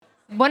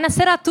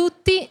Buonasera a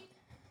tutti.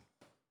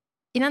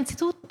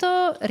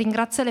 Innanzitutto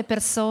ringrazio le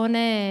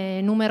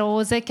persone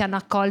numerose che hanno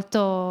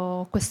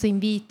accolto questo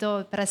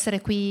invito per essere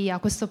qui a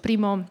questo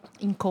primo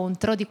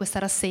incontro di questa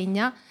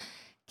rassegna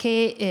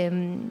che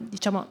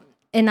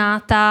è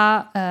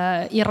nata,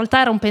 in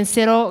realtà era un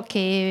pensiero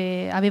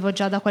che avevo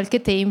già da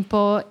qualche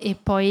tempo e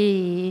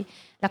poi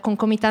la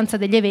concomitanza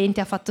degli eventi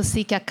ha fatto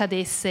sì che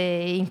accadesse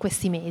in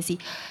questi mesi.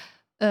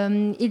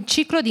 Il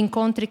ciclo di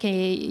incontri che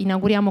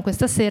inauguriamo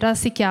questa sera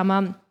si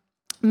chiama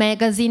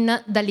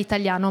Magazine,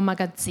 dall'italiano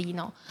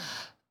magazzino.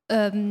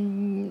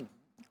 Come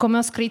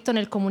ho scritto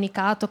nel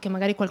comunicato, che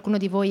magari qualcuno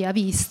di voi ha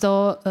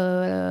visto,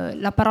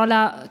 la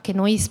parola che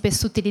noi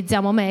spesso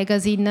utilizziamo,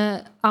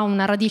 magazine, ha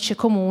una radice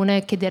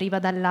comune che deriva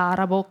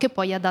dall'arabo, che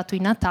poi ha dato i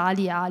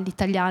natali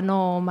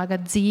all'italiano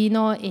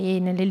magazzino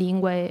e nelle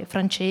lingue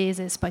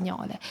francese e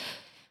spagnole.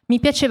 Mi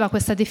piaceva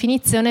questa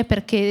definizione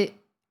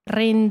perché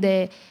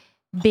rende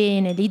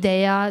bene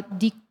l'idea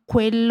di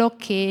quello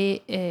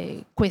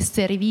che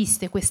queste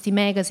riviste, questi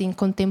magazine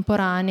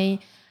contemporanei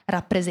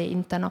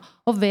rappresentano,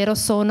 ovvero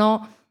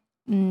sono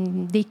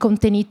dei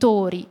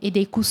contenitori e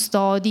dei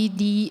custodi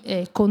di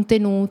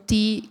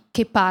contenuti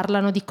che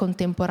parlano di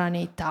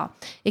contemporaneità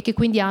e che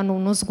quindi hanno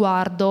uno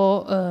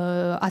sguardo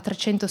a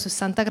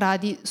 360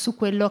 gradi su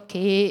quello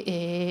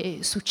che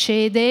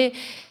succede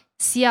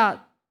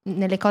sia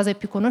nelle cose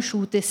più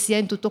conosciute sia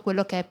in tutto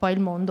quello che è poi il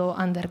mondo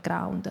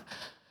underground.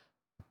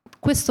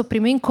 Questo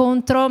primo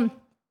incontro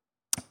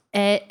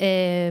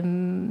è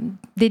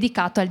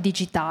dedicato al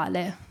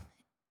digitale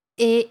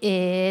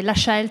e la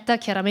scelta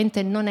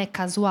chiaramente non è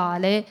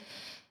casuale.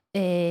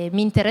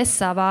 Mi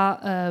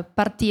interessava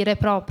partire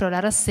proprio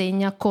la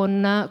rassegna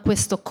con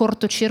questo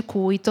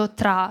cortocircuito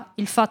tra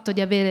il fatto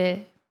di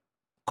avere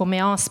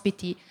come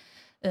ospiti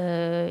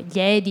gli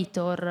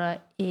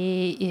editor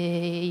e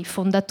i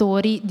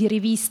fondatori di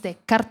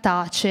riviste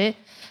cartacee,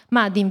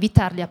 ma di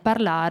invitarli a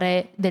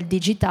parlare del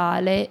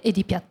digitale e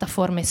di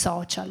piattaforme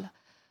social.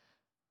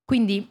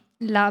 Quindi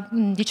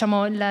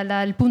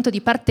il punto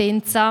di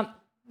partenza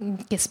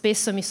che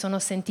spesso mi sono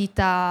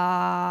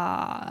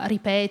sentita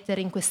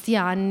ripetere in questi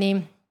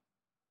anni,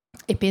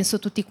 e penso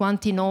tutti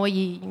quanti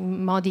noi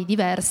in modi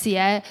diversi,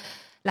 è: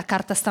 la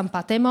carta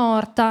stampata è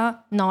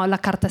morta, no, la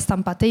carta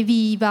stampata è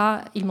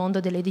viva, il mondo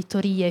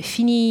dell'editoria è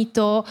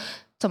finito,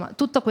 insomma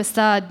tutta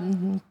questa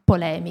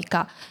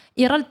polemica.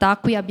 In realtà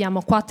qui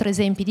abbiamo 4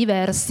 esempi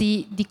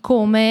diversi di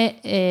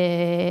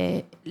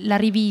come la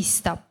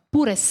rivista,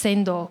 pur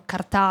essendo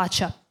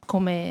cartacea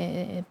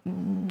come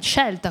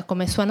scelta,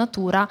 come sua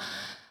natura,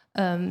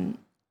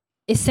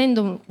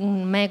 essendo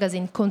un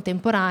magazine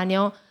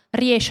contemporaneo,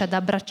 riesce ad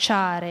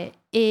abbracciare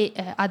e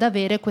ad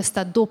avere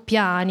questa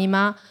doppia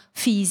anima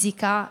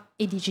fisica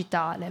e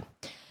digitale.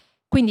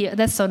 Quindi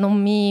adesso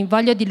non mi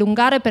voglio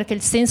dilungare, perché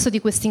il senso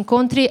di questi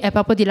incontri è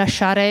proprio di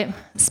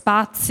lasciare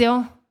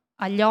spazio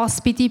agli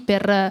ospiti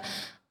per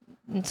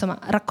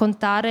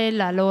raccontare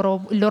il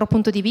loro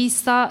punto di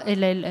vista e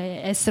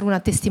essere una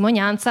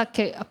testimonianza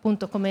che,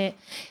 appunto, come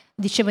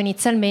dicevo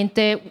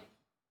inizialmente,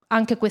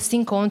 anche questi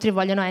incontri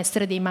vogliono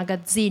essere dei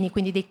magazzini,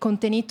 quindi dei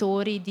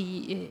contenitori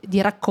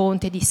di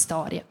racconti e di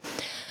storie.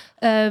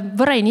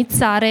 Vorrei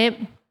iniziare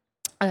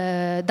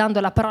dando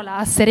la parola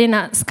a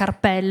Serena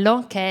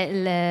Scarpello, che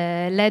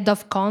è l'Head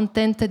of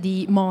Content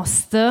di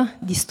Most,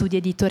 di Studio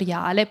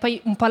Editoriale. Poi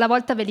un po' alla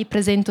volta ve li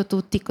presento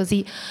tutti,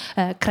 così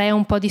crea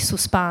un po' di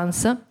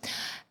suspense.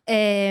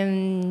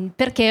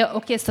 Perché ho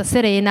chiesto a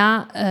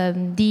Serena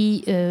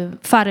di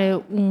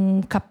fare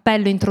un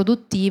cappello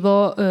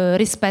introduttivo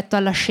rispetto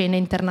alla scena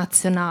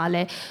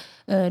internazionale,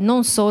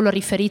 non solo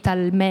riferita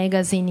al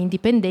magazine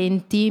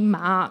indipendenti,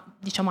 ma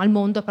al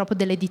mondo proprio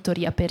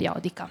dell'editoria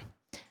periodica.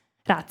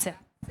 Grazie.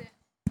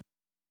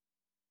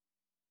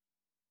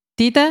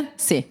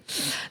 Sì,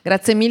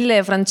 grazie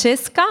mille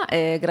Francesca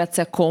e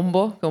grazie a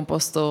Combo, che è un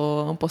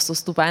posto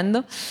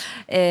stupendo.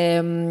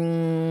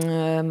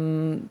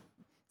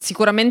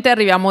 Sicuramente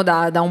arriviamo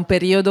da un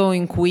periodo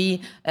in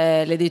cui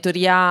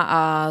l'editoria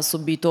ha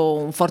subito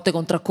un forte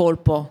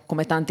contraccolpo,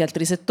 come tanti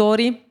altri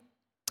settori.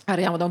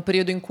 Arriviamo da un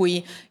periodo in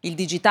cui il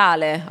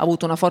digitale ha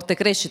avuto una forte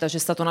crescita, c'è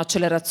stata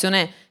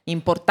un'accelerazione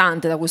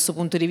importante da questo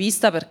punto di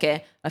vista,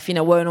 perché alla fine,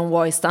 vuoi o non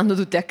vuoi, stando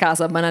tutti a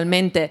casa,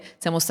 banalmente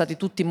siamo stati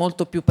tutti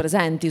molto più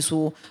presenti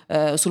sul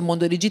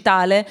mondo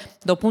digitale.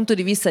 Da un punto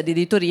di vista di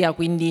editoria,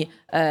 quindi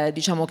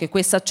diciamo che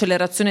questa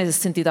accelerazione si è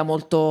sentita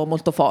molto,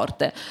 molto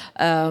forte.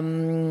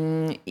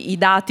 I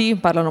dati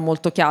parlano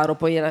molto chiaro,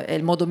 poi è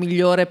il modo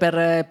migliore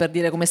per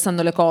dire come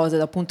stanno le cose.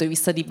 Dal punto di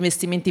vista di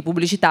investimenti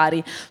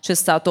pubblicitari c'è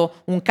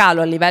stato un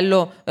calo a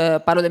livello,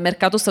 parlo del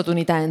mercato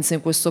statunitense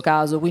in questo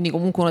caso, quindi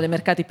comunque uno dei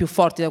mercati più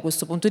forti da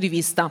questo punto di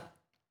vista,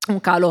 un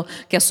calo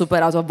che ha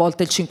superato a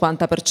volte il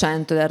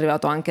 50% ed è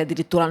arrivato anche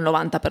addirittura al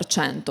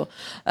 90%.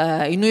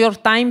 Il New York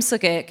Times,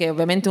 che è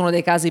ovviamente uno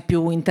dei casi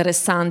più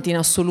interessanti in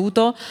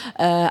assoluto,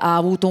 ha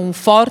avuto un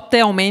forte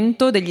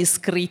aumento degli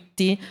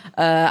iscritti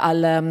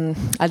al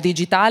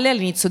digitale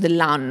all'inizio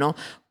dell'anno,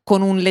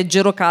 con un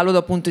leggero calo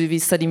dal punto di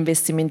vista di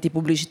investimenti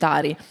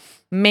pubblicitari.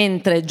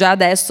 mentre già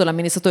adesso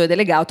l'amministratore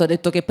delegato ha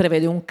detto che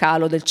prevede un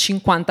calo del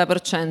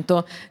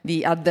 50%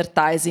 di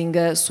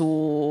advertising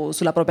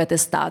sulla propria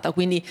testata.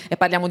 Quindi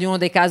parliamo di uno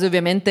dei casi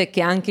ovviamente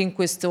che anche in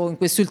questi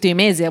ultimi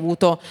mesi ha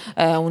avuto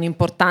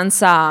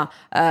un'importanza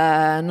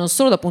non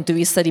solo dal punto di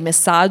vista di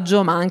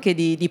messaggio, ma anche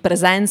di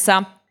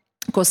presenza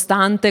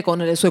costante, con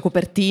le sue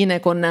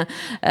copertine,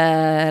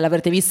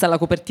 l'avrete vista la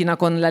copertina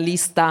con la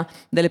lista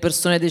delle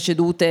persone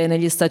decedute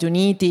negli Stati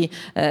Uniti,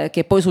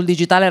 che poi sul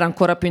digitale era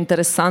ancora più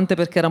interessante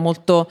perché era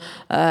molto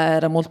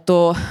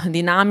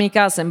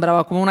dinamica,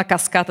 sembrava come una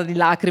cascata di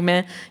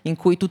lacrime in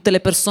cui tutte le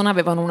persone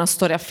avevano una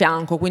storia a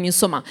fianco. Quindi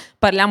insomma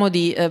parliamo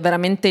di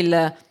veramente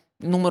il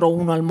numero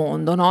uno al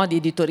mondo, no? Di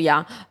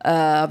editoria,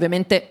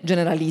 ovviamente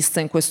generalista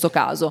in questo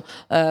caso.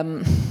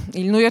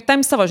 Il New York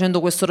Times sta facendo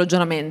questo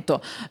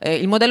ragionamento.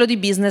 Il modello di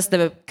business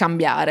deve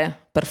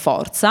cambiare per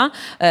forza.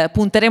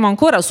 Punteremo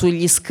ancora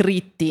sugli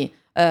iscritti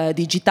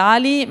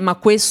digitali, ma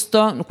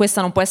questa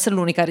non può essere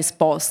l'unica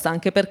risposta,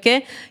 anche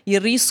perché il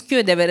rischio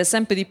è di avere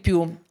sempre di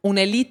più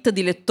un'elite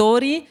di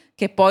lettori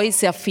che poi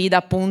si affida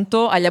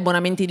appunto agli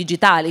abbonamenti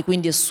digitali,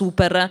 quindi è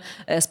super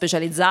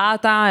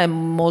specializzata, è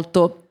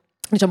molto,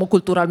 diciamo,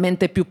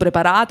 culturalmente più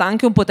preparata,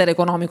 anche un potere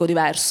economico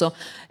diverso.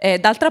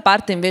 D'altra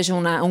parte invece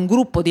un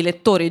gruppo di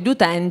lettori e di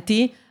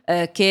utenti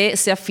che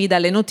si affida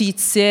alle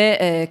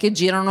notizie che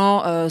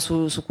girano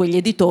su quegli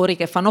editori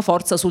che fanno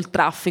forza sul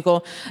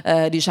traffico,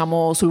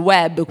 diciamo sul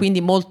web, quindi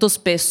molto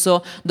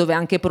spesso dove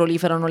anche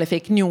proliferano le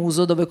fake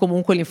news, dove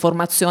comunque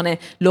l'informazione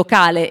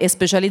locale e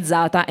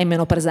specializzata è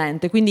meno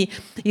presente. Quindi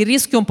il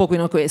rischio è un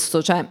pochino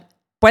questo, cioè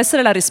può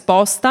essere la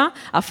risposta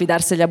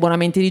affidarsi agli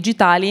abbonamenti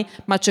digitali,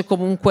 ma c'è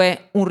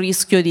comunque un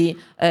rischio di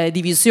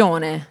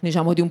divisione,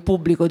 diciamo, di un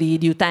pubblico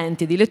di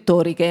utenti, di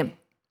lettori che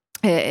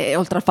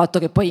oltre al fatto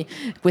che poi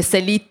questa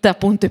elite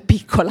appunto è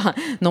piccola,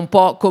 non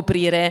può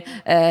coprire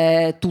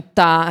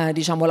tutta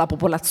diciamo la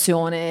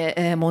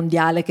popolazione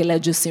mondiale che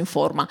legge e si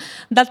informa.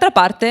 D'altra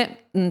parte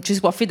ci si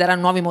può affidare a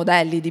nuovi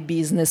modelli di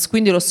business,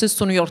 quindi lo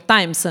stesso New York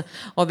Times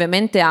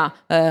ovviamente ha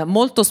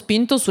molto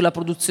spinto sulla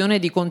produzione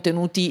di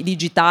contenuti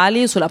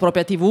digitali, sulla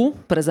propria TV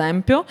per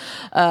esempio,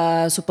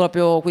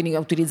 quindi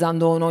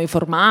utilizzando nuovi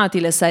formati,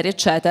 le serie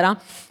eccetera.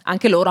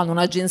 Anche loro hanno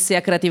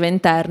un'agenzia creativa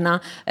interna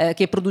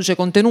che produce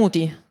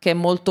contenuti, che è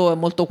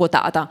molto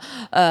quotata.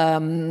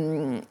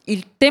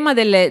 Il tema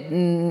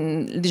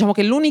diciamo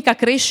che l'unica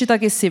crescita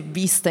che si è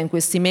vista in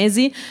questi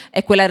mesi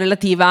è quella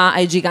relativa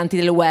ai giganti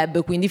del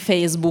web, quindi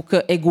Facebook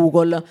e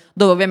Google,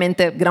 dove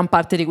ovviamente gran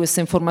parte di queste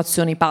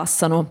informazioni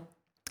passano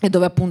e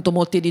dove appunto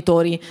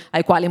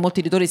ai quali molti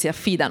editori si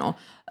affidano.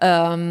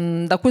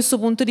 Da questo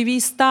punto di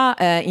vista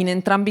in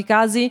entrambi i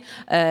casi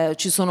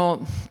ci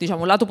sono,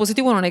 diciamo, un lato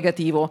positivo e uno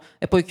negativo,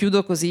 e poi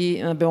chiudo così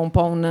abbiamo un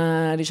po'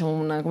 come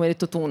hai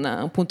detto tu,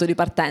 un punto di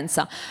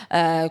partenza.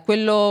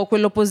 Quello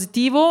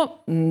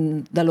positivo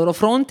dal loro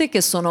fronte è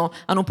che hanno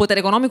un potere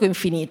economico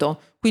infinito,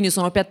 quindi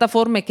sono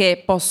piattaforme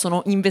che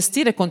possono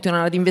investire e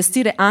continuare ad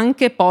investire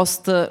anche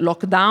post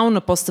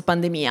lockdown, post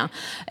pandemia,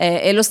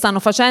 e lo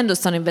stanno facendo,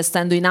 stanno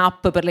investendo in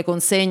app per le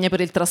consegne,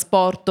 per il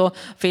trasporto.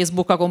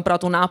 Facebook ha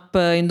comprato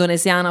un'app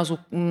indonesiana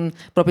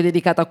proprio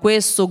dedicata a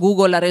questo,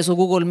 Google ha reso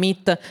Google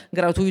Meet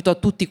gratuito a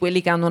tutti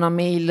quelli che hanno una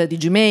mail di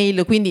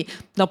Gmail, quindi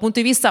da un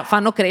punto di vista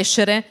fanno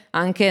crescere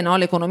anche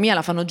l'economia,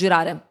 la fanno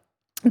girare.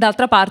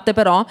 D'altra parte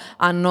però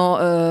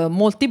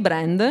molti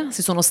brand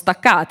si sono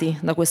staccati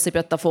da queste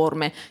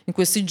piattaforme. In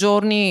questi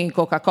giorni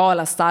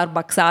Coca-Cola,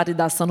 Starbucks,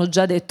 Adidas hanno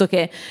già detto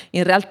che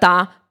in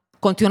realtà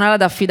continuare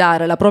ad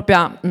affidare la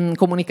propria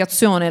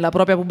comunicazione, la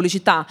propria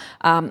pubblicità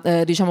a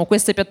diciamo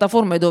queste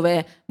piattaforme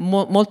dove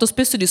molto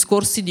spesso i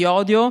discorsi di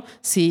odio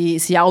si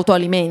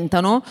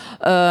autoalimentano,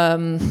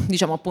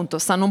 diciamo appunto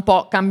stanno un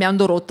po'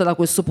 cambiando rotta da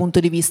questo punto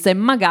di vista, e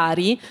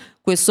magari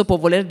questo può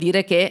voler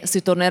dire che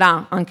si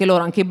tornerà, anche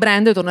i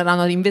brand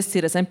torneranno ad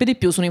investire sempre di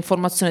più su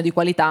un'informazione di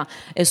qualità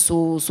e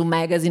su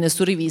magazine e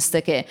su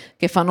riviste che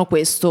fanno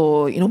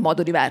questo in un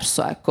modo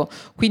diverso, ecco.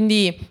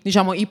 Quindi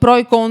diciamo i pro e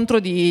i contro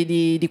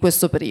di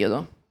questo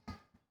periodo.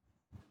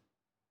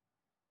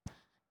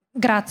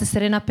 Grazie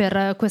Serena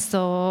per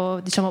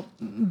questo, diciamo,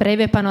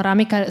 breve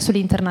panoramica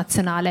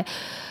sull'internazionale.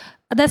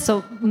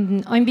 Adesso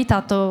ho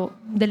invitato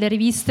delle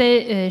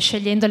riviste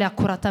scegliendole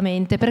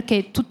accuratamente,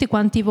 perché tutti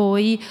quanti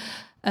voi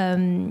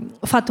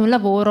fate un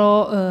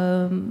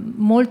lavoro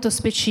molto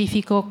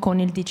specifico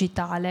con il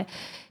digitale.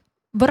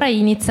 Vorrei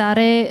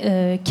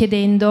iniziare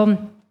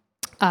chiedendo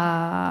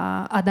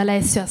ad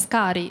Alessio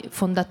Ascari,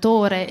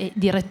 fondatore e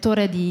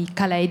direttore di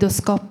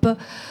Kaleidoscope,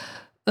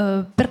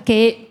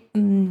 perché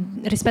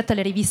rispetto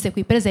alle riviste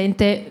qui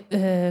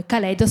presente,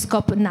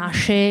 Kaleidoscope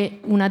nasce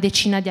una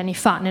decina di anni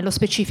fa, nello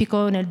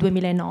specifico nel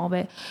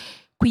 2009,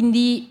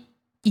 quindi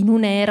in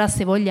un'era,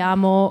 se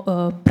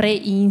vogliamo,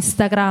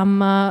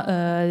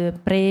 pre-Instagram,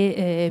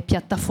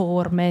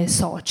 pre-piattaforme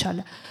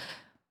social.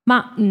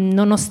 Ma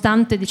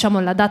nonostante, diciamo,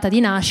 la data di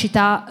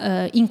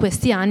nascita, in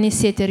questi anni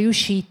siete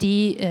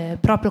riusciti,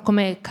 proprio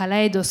come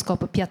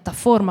Kaleidoscope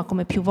piattaforma,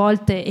 come più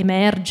volte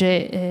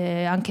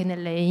emerge anche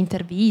nelle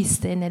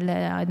interviste,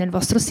 nel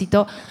vostro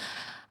sito,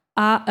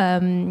 a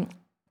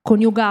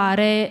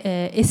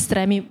coniugare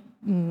estremi,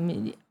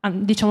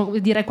 diciamo,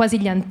 direi quasi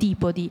gli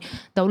antipodi.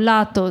 Da un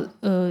lato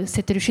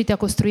siete riusciti a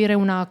costruire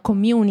una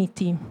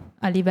community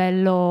a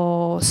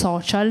livello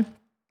social.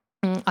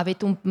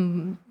 Avete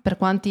per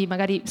quanti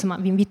magari, insomma,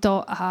 vi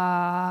invito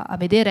a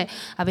vedere,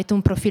 avete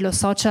un profilo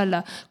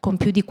social con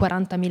più di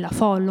 40.000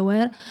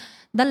 follower.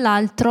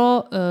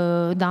 Dall'altro,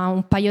 da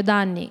un paio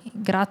d'anni,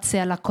 grazie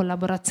alla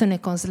collaborazione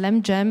con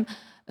Slam Jam,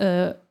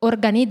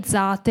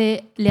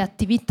 organizzate le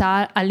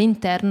attività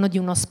all'interno di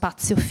uno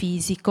spazio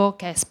fisico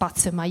che è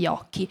Spazio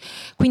Maiocchi.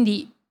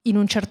 Quindi in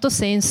un certo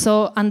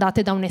senso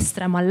andate da un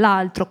estremo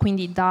all'altro,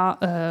 quindi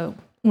da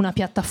una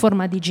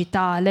piattaforma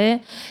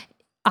digitale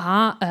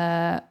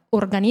a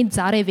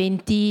organizzare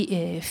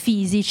eventi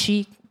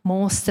fisici,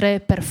 mostre,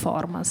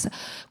 performance.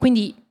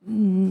 Quindi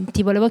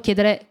ti volevo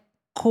chiedere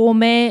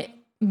come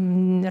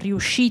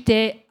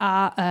riuscite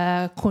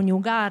a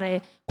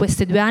coniugare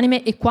queste due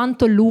anime e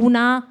quanto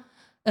l'una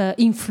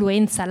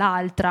influenza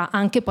l'altra,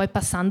 anche poi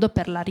passando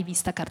per la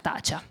rivista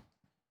cartacea.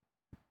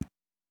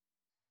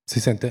 Si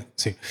sente?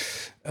 Sì.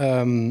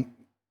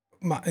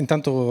 Ma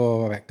intanto,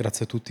 vabbè,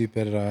 grazie a tutti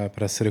per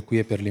essere qui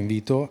e per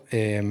l'invito.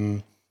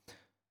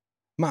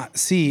 Ma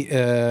sì,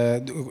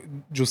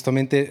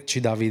 giustamente ci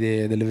davi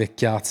delle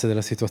vecchiazze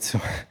della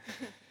situazione,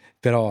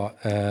 però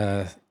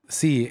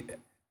sì,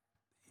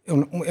 è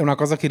una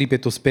cosa che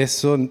ripeto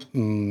spesso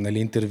nelle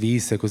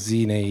interviste,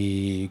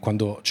 così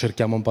quando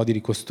cerchiamo un po' di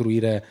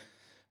ricostruire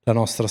la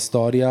nostra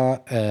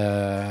storia.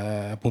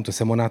 Appunto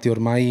siamo nati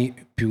ormai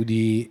più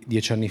di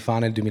 10 anni fa,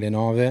 nel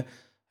 2009,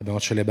 abbiamo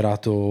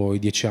celebrato i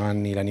 10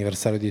 anni,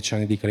 l'anniversario di 10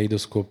 anni di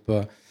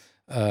Kaleidoscope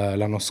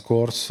l'anno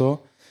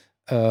scorso.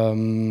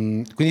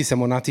 Quindi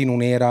siamo nati in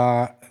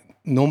un'era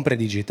non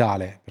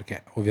predigitale,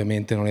 perché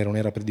ovviamente non era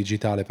un'era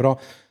predigitale, però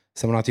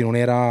siamo nati in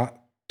un'era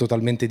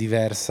totalmente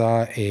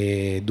diversa,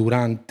 e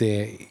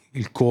durante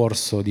il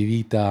corso di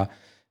vita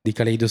di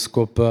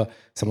Kaleidoscope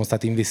siamo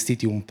stati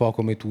investiti un po'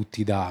 come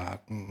tutti da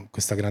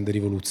questa grande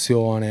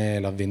rivoluzione,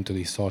 l'avvento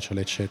dei social,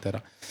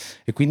 eccetera.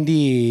 E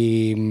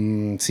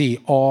quindi sì,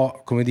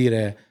 ho, come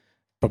dire,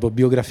 proprio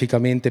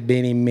biograficamente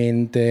bene in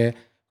mente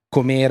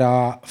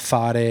com'era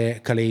fare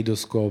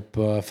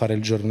Kaleidoscope, fare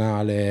il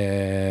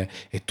giornale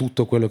e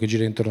tutto quello che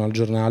gira intorno al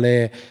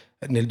giornale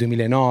nel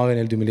 2009,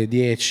 nel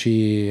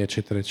 2010,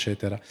 eccetera,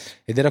 eccetera.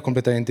 Ed era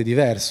completamente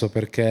diverso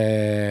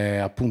perché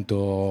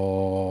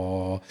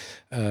appunto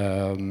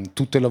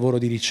tutto il lavoro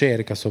di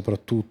ricerca,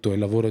 soprattutto il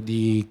lavoro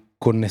di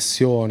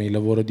connessioni, il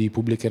lavoro di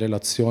pubbliche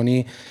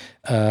relazioni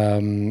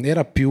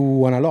era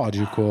più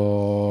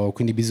analogico,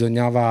 quindi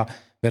bisognava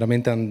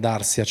veramente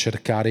andarsi a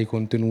cercare i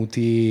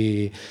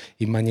contenuti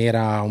in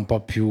maniera un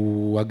po'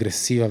 più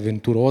aggressiva,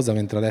 avventurosa,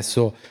 mentre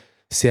adesso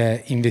si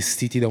è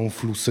investiti da un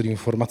flusso di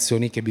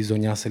informazioni che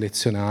bisogna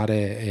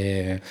selezionare,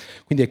 e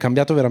quindi è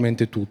cambiato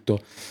veramente tutto.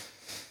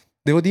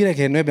 Devo dire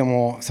che noi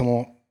abbiamo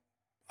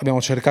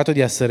cercato di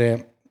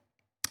essere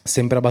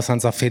sempre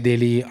abbastanza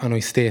fedeli a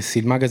noi stessi.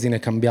 Il magazine è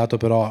cambiato,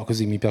 però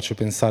così mi piace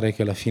pensare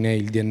che alla fine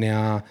il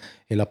DNA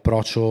e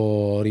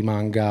l'approccio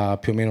rimanga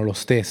più o meno lo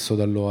stesso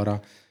da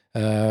allora.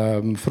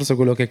 Forse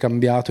quello che è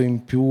cambiato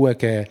in più è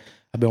che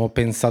abbiamo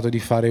pensato di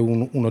fare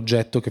un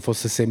oggetto che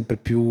fosse sempre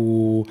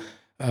più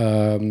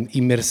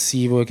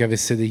immersivo e che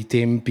avesse dei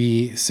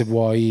tempi, se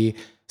vuoi,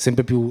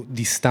 sempre più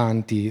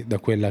distanti da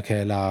quella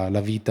che è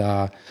la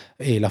vita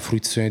e la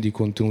fruizione di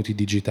contenuti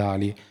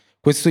digitali.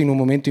 Questo in un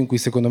momento in cui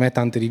secondo me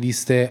tante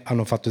riviste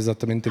hanno fatto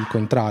esattamente il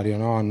contrario,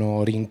 no?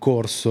 Hanno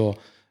rincorso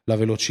la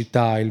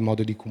velocità e il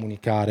modo di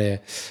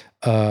comunicare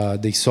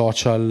dei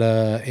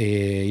social,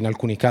 e in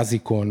alcuni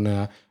casi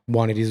con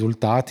buoni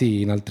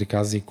risultati, in altri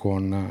casi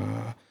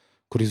con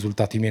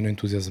risultati meno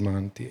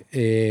entusiasmanti.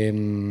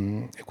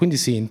 E quindi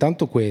sì,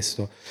 intanto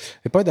questo.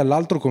 E poi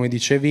dall'altro, come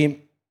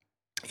dicevi,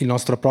 il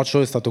nostro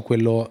approccio è stato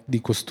quello di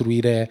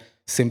costruire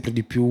sempre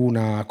di più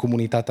una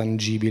comunità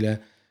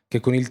tangibile, che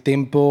con il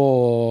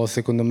tempo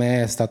secondo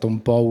me è stata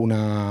un po'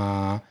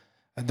 da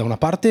una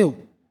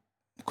parte,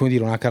 come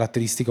dire, una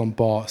caratteristica un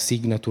po'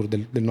 signature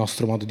del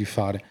nostro modo di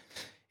fare,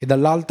 e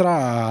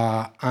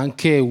dall'altra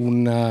anche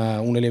un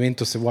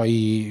elemento, se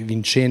vuoi,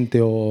 vincente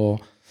o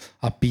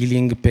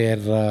appealing per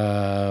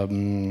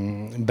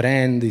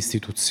brand,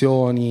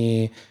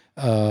 istituzioni,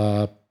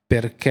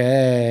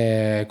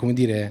 perché, come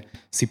dire,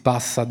 si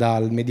passa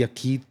dal media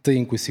kit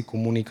in cui si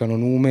comunicano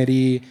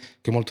numeri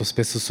che molto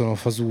spesso sono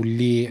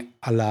fasulli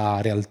alla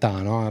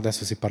realtà, no?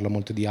 Adesso si parla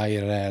molto di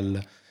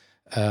IRL,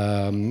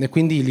 e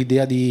quindi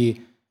l'idea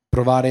di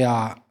provare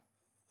a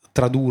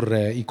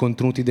tradurre i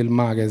contenuti del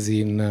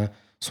magazine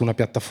su una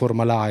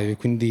piattaforma live,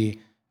 quindi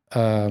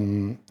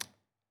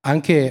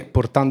anche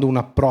portando un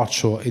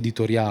approccio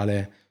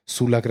editoriale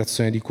sulla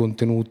creazione di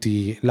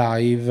contenuti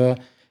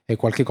live, è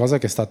qualcosa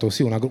che è stato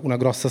sì una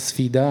grossa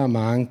sfida,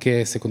 ma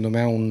anche secondo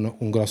me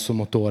un grosso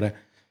motore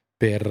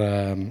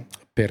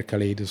per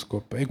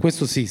Kaleidoscope. E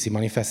questo sì, si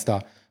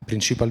manifesta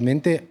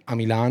principalmente a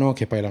Milano,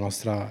 che poi è la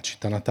nostra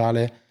città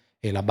natale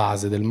e la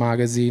base del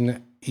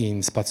magazine,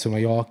 in Spazio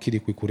Maiocchi, di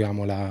cui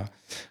curiamo la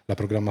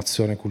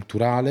programmazione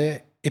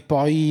culturale, e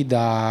poi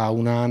da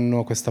un anno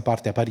a questa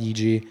parte a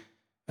Parigi,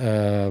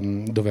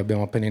 dove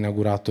abbiamo appena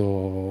inaugurato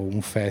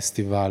un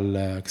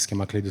festival che si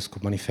chiama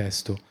Kaleidoscope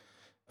Manifesto,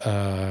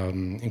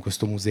 in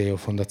questo museo,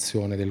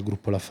 fondazione del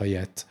gruppo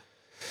Lafayette.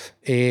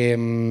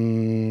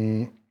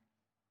 E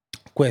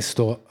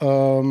questo,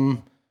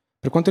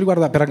 per quanto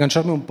riguarda, per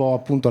agganciarmi un po'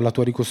 appunto alla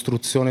tua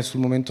ricostruzione sul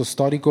momento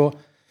storico,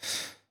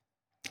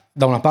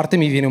 da una parte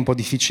mi viene un po'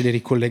 difficile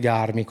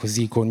ricollegarmi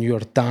così con New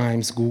York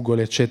Times,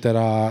 Google,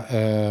 eccetera.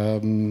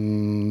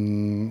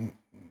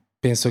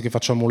 Penso che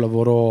facciamo un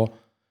lavoro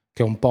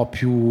che è un po'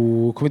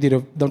 più, come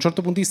dire, da un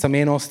certo punto di vista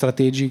meno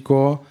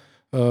strategico,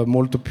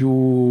 molto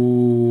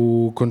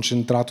più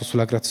concentrato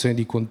sulla creazione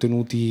di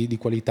contenuti di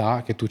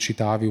qualità, che tu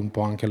citavi un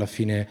po' anche alla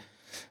fine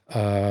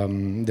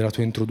della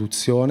tua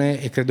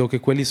introduzione, e credo che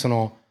quelli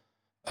sono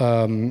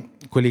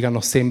quelli che hanno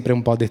sempre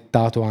un po'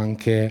 dettato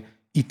anche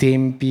i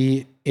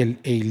tempi e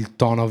il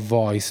tone of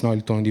voice, no?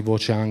 Il tono di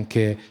voce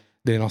anche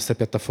delle nostre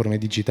piattaforme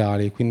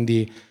digitali.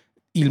 Quindi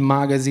il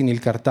magazine, il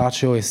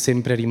cartaceo è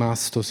sempre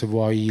rimasto, se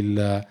vuoi,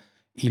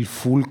 il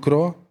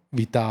fulcro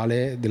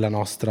vitale della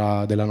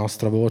nostra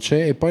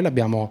voce, e poi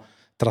l'abbiamo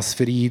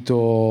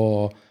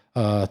trasferito,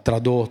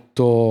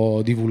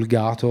 tradotto,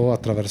 divulgato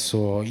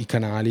attraverso i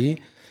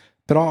canali,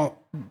 però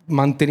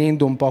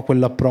mantenendo un po'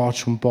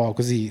 quell'approccio un po'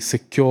 così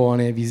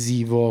secchione,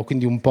 visivo,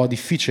 quindi un po'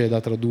 difficile da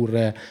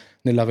tradurre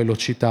nella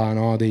velocità,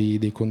 no,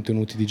 dei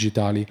contenuti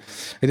digitali.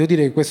 E devo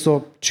dire che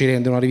questo ci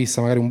rende una rivista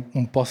magari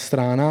un po'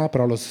 strana,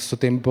 però allo stesso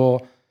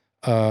tempo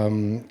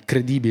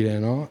credibile,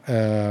 no?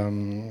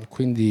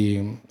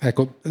 Quindi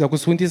ecco, da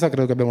questo punto di vista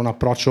credo che abbiamo un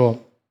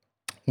approccio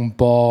un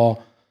po'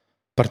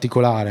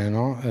 particolare,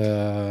 no?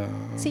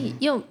 Sì,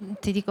 io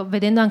ti dico,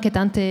 vedendo anche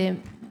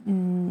tante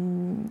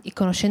e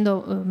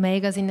conoscendo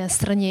magazine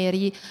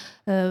stranieri,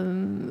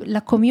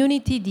 la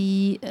community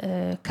di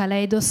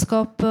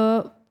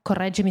Kaleidoscope,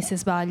 correggimi se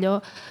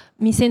sbaglio,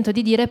 mi sento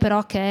di dire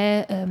però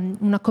che è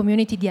una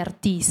community di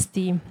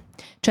artisti,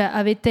 cioè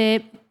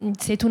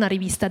siete una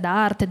rivista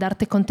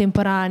d'arte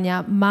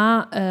contemporanea,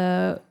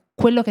 ma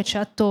quello che c'è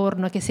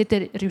attorno e che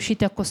siete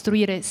riusciti a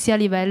costruire sia a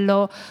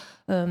livello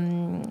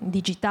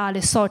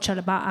digitale,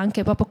 social, ma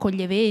anche proprio con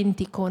gli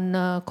eventi,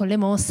 con le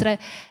mostre,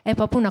 è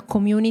proprio una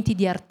community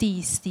di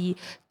artisti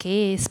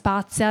che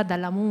spazia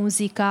dalla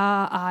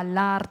musica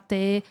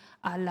all'arte,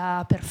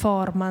 alla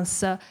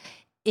performance,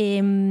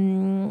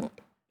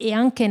 e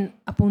anche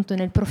appunto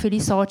nei profili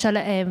social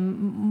è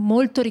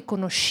molto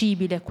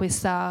riconoscibile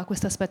questo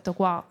aspetto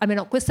qua,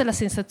 almeno questa è la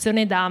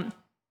sensazione da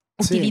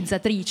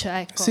utilizzatrice.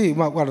 Ecco. Sì,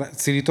 ma guarda,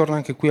 si ritorna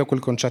anche qui a quel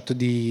concetto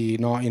di,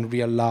 no, in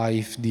real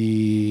life,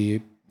 di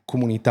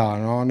comunità,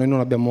 no? Noi non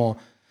abbiamo,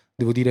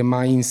 devo dire,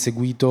 mai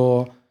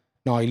inseguito,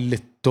 no, il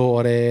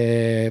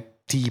lettore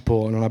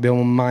tipo, non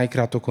abbiamo mai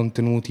creato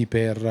contenuti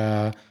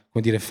per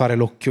come dire, fare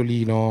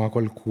l'occhiolino a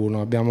qualcuno,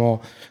 abbiamo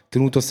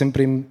tenuto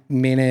sempre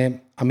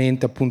a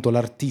mente appunto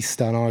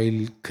l'artista, no?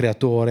 Il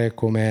creatore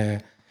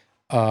come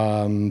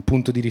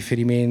punto di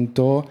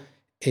riferimento,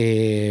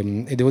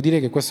 e devo dire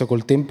che questo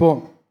col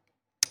tempo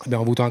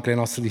abbiamo avuto anche le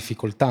nostre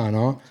difficoltà,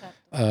 no?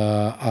 Certo.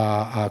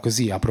 A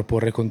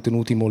proporre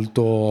contenuti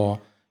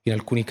molto, in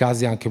alcuni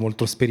casi anche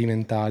molto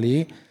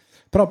sperimentali,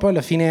 però poi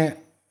alla fine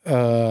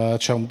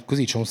c'è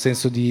un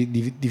senso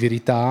di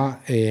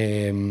verità,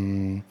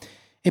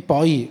 e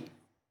poi,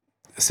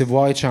 se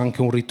vuoi, c'è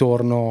anche un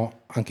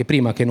ritorno, anche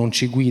prima che non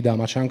ci guida,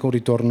 ma c'è anche un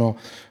ritorno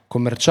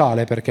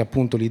commerciale, perché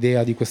appunto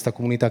l'idea di questa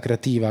comunità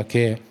creativa,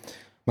 che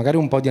magari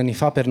un po' di anni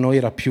fa per noi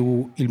era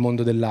più il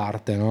mondo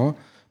dell'arte, no?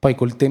 Poi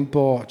col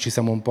tempo ci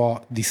siamo un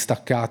po'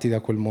 distaccati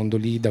da quel mondo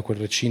lì, da quel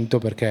recinto,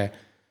 perché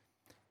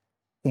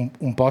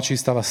un po' ci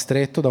stava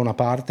stretto da una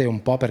parte e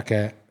un po'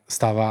 perché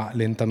stava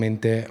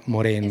lentamente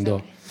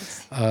morendo.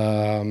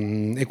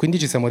 E quindi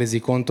ci siamo resi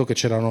conto che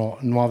c'erano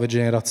nuove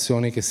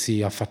generazioni che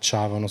si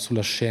affacciavano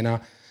sulla scena,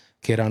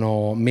 che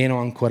erano meno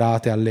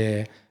ancorate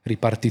alle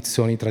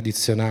ripartizioni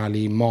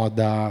tradizionali,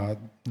 moda,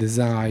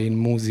 design,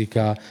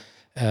 musica.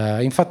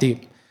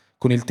 Infatti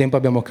con il tempo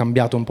abbiamo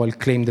cambiato un po' il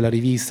claim della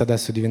rivista,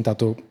 adesso è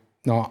diventato,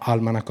 no,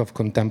 Almanac of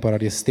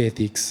Contemporary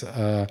Aesthetics,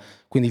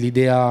 quindi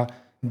l'idea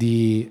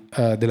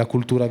della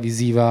cultura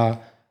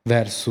visiva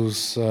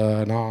versus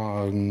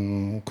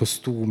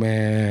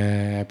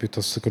costume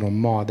piuttosto che non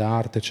moda,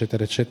 arte,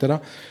 eccetera, eccetera.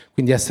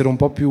 Quindi essere un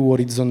po' più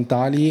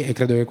orizzontali, e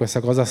credo che questa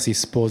cosa si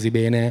sposi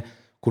bene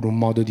con un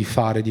modo di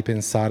fare, di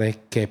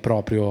pensare che è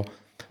proprio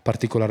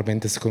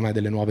particolarmente, secondo me,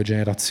 delle nuove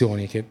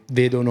generazioni, che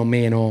vedono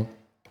meno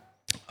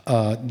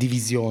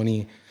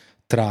divisioni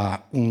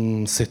tra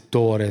un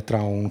settore,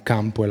 tra un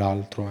campo e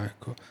l'altro,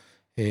 ecco.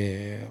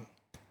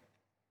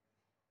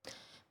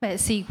 Beh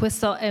sì,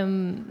 questo è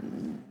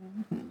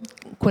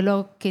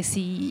quello che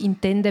si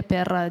intende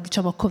per,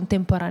 diciamo,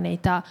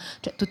 contemporaneità,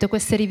 cioè tutte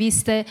queste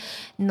riviste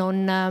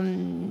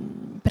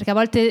perché a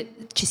volte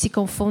ci si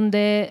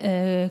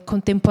confonde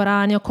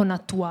contemporaneo con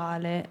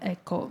attuale,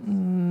 ecco.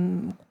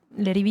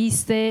 Le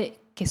riviste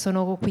che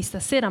sono qui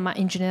stasera, ma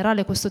in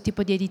generale questo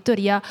tipo di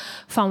editoria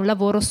fa un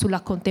lavoro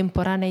sulla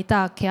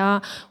contemporaneità, che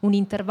ha un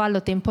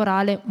intervallo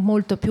temporale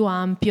molto più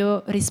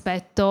ampio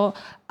rispetto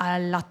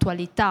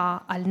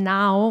all'attualità, al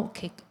now,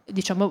 che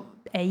diciamo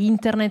è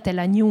internet, è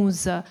la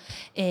news,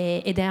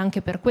 ed è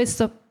anche per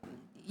questo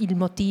il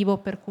motivo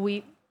per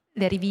cui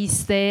le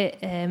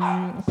riviste,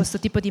 questo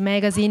tipo di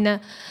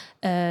magazine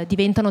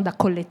diventano da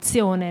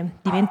collezione,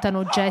 diventano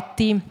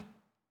oggetti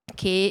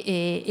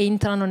che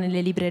entrano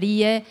nelle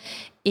librerie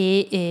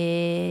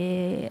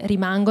e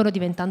rimangono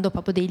diventando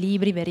proprio dei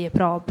libri veri e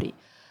propri.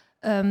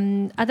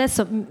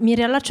 Adesso mi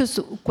riallaccio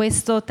su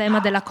questo tema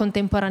della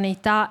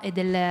contemporaneità e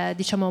del,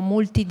 diciamo,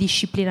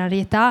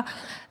 multidisciplinarietà,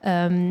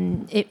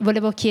 e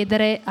volevo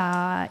chiedere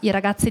ai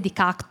ragazzi di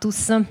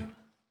Cactus,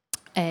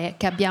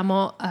 che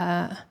abbiamo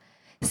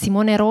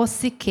Simone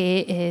Rossi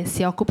che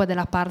si occupa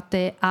della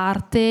parte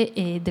arte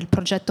e del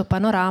progetto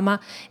Panorama,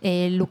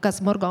 e Lucas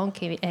Morgon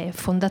che è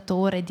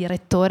fondatore e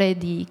direttore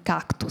di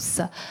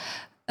Cactus.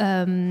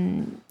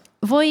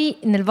 Voi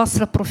nel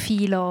vostro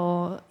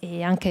profilo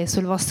e anche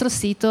sul vostro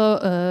sito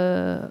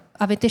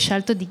avete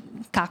scelto di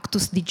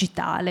Cactus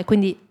Digitale,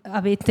 quindi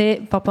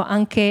avete proprio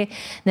anche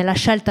nella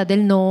scelta del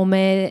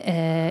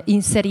nome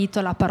inserito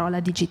la parola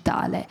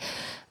digitale.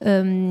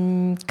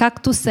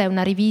 Cactus è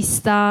una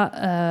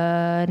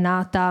rivista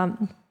nata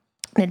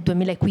nel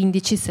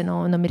 2015, se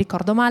non mi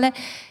ricordo male,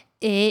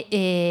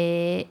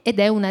 ed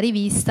è una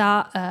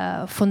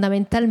rivista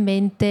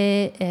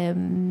fondamentalmente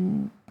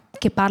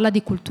che parla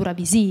di cultura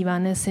visiva,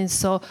 nel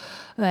senso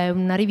è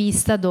una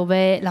rivista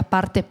dove la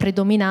parte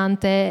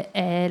predominante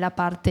è la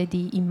parte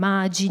di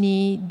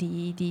immagini,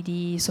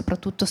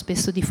 soprattutto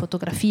spesso di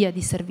fotografia,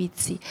 di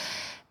servizi.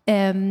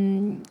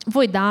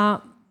 Voi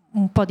da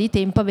un po' di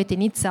tempo avete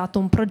iniziato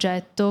un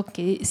progetto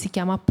che si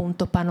chiama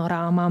appunto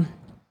Panorama,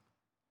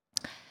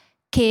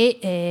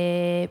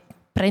 che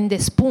prende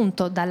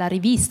spunto dalla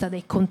rivista,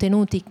 dai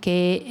contenuti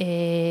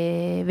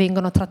che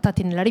vengono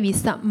trattati nella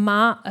rivista,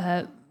 ma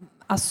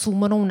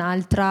assumono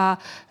un'altra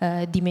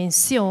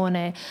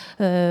dimensione.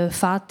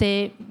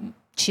 Fate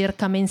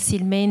circa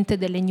mensilmente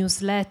delle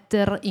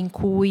newsletter in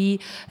cui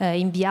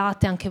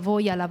inviate anche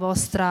voi alla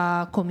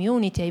vostra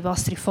community, ai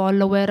vostri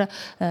follower,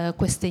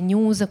 queste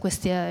news,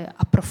 questi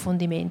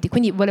approfondimenti.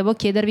 Quindi volevo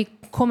chiedervi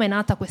come è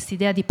nata questa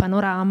idea di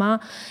Panorama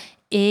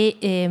e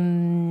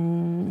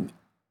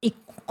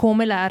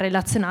come la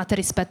relazionate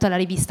rispetto alla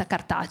rivista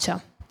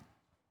cartacea.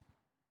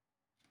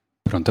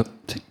 Pronto?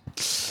 Sì.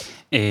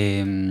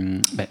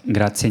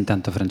 Grazie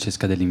intanto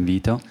Francesca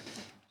dell'invito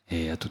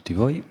e a tutti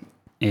voi.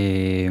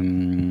 Per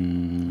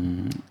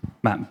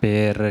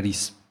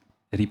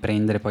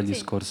riprendere poi il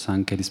discorso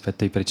anche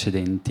rispetto ai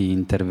precedenti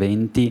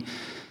interventi,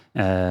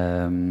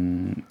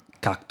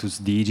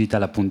 Cactus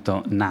Digital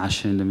appunto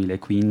nasce nel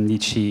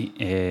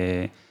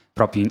 2015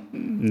 proprio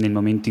nel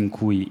momento in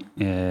cui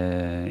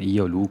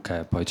io, Luca,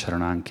 e poi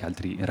c'erano anche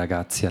altri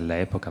ragazzi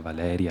all'epoca,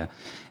 Valeria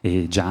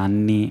e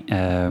Gianni,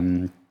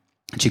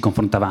 ci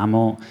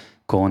confrontavamo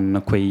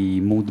con quei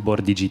mood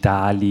board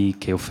digitali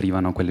che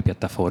offrivano quelle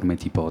piattaforme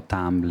tipo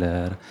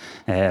Tumblr.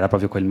 Era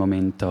proprio quel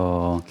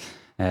momento,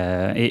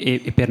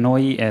 e per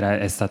noi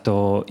è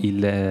stato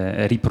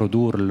il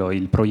riprodurlo,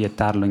 il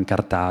proiettarlo in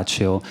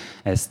cartaceo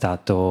è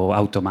stato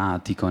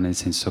automatico, nel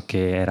senso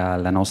che era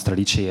la nostra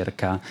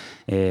ricerca,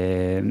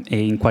 e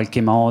in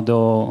qualche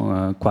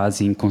modo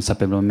quasi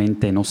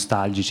inconsapevolmente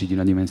nostalgici di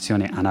una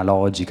dimensione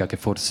analogica che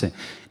forse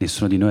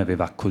nessuno di noi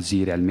aveva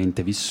così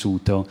realmente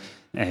vissuto.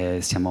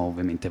 Siamo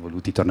ovviamente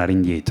voluti tornare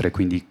indietro, e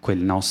quindi quel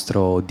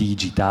nostro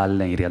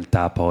digital in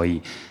realtà poi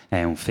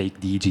è un fake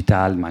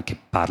digital, ma che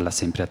parla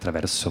sempre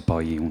attraverso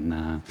poi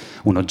un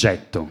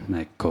oggetto,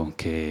 ecco,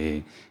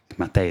 che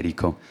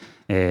materico.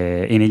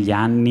 E negli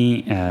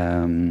anni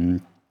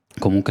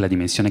comunque la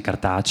dimensione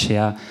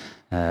cartacea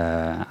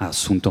ha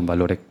assunto un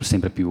valore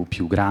sempre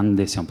più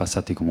grande. Siamo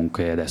passati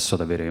comunque adesso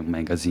ad avere un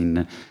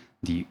magazine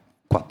di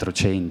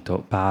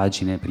 400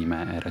 pagine,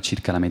 prima era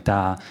circa la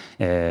metà,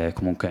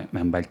 comunque è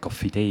un bel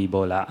coffee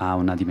table, ha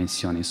una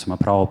dimensione insomma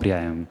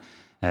propria,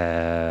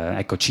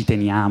 ecco, ci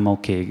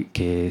teniamo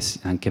che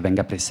anche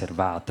venga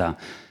preservata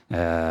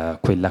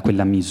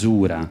quella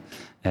misura,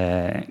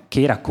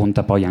 che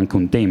racconta poi anche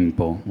un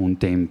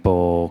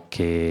tempo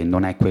che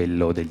non è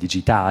quello del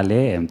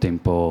digitale, è un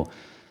tempo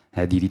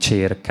di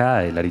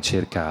ricerca, e la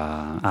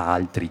ricerca ha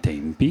altri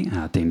tempi,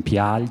 ha tempi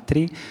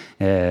altri.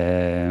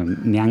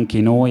 Neanche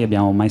noi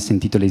abbiamo mai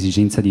sentito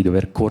l'esigenza di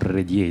dover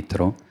correre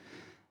dietro,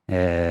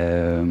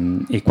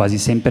 e quasi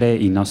sempre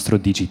il nostro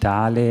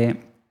digitale,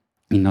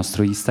 il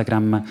nostro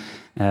Instagram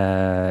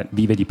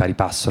vive di pari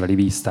passo. La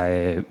rivista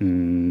è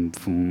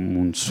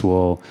un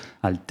suo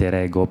alter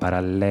ego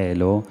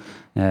parallelo,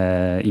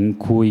 in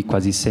cui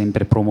quasi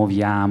sempre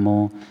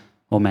promuoviamo,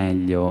 o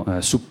meglio,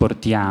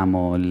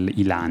 supportiamo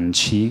i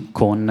lanci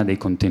con dei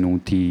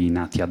contenuti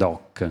nati ad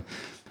hoc.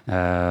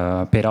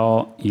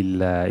 Però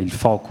il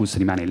focus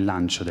rimane il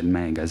lancio del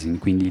magazine,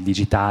 quindi il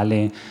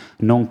digitale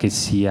non che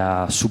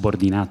sia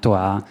subordinato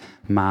a,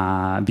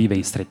 ma vive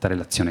in stretta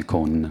relazione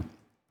con.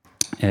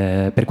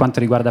 Per quanto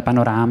riguarda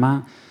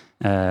Panorama,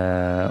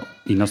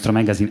 il nostro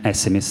magazine è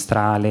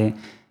semestrale,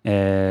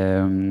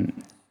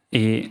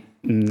 e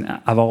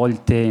a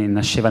volte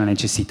nasceva la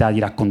necessità di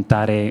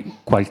raccontare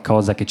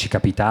qualcosa che ci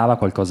capitava,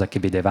 qualcosa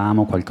che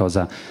vedevamo,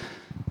 qualcosa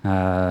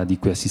di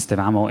cui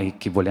assistevamo e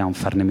che volevamo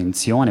farne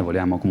menzione,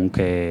 volevamo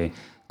comunque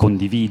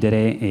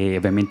condividere, e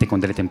ovviamente con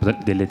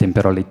delle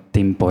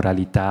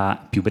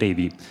temporalità più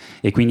brevi,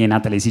 e quindi è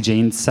nata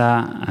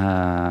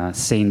l'esigenza,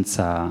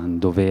 senza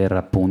dover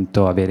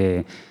appunto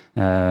avere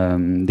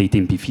dei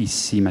tempi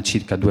fissi, ma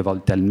circa 2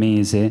 volte al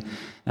mese,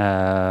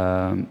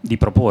 di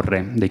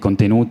proporre dei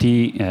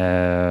contenuti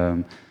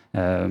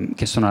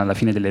che sono alla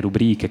fine delle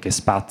rubriche, che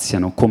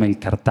spaziano come il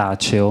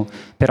cartaceo,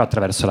 però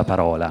attraverso la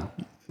parola,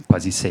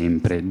 quasi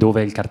sempre,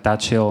 dove il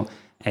cartaceo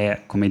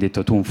è, come hai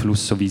detto tu, un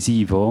flusso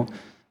visivo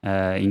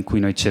in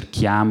cui noi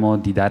cerchiamo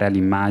di dare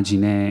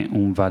all'immagine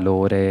un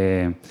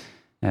valore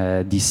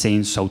di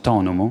senso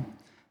autonomo,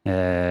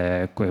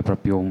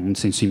 proprio un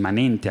senso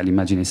immanente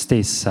all'immagine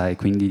stessa, e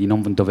quindi di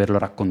non doverlo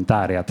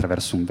raccontare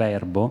attraverso un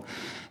verbo.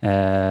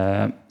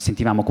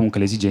 Sentivamo comunque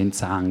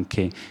l'esigenza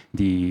anche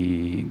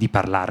di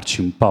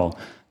parlarci un po'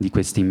 di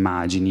queste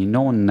immagini,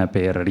 non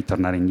per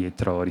ritornare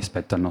indietro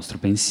rispetto al nostro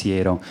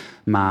pensiero,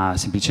 ma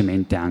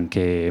semplicemente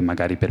anche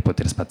magari per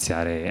poter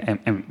spaziare.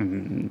 È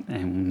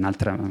un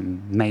altro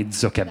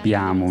mezzo che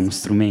abbiamo, uno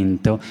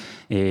strumento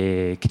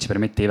che ci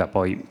permetteva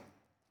poi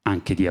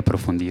anche di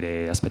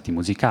approfondire aspetti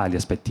musicali,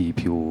 aspetti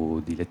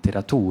più di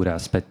letteratura,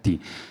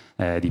 aspetti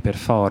di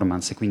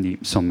performance, e quindi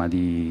insomma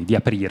di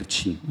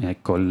aprirci.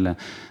 Ecco, il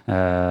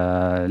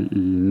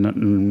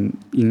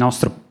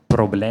nostro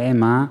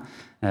problema,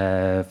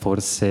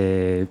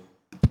 forse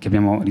che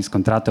abbiamo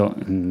riscontrato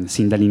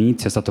sin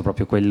dall'inizio, è stato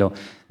proprio quello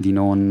di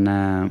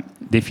non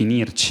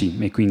definirci,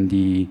 e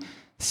quindi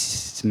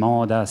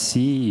moda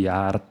sì,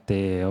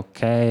 arte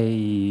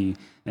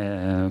ok,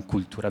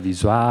 cultura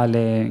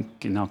visuale,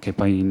 che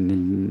poi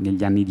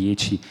negli anni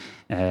 10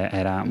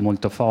 era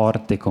molto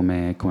forte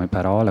come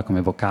parola,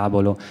 come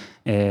vocabolo,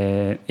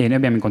 e noi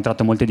abbiamo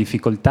incontrato molte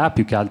difficoltà,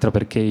 più che altro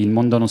perché il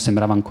mondo non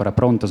sembrava ancora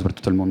pronto,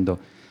 soprattutto il mondo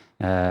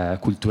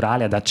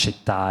culturale, ad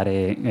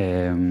accettare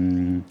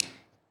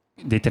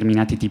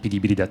determinati tipi di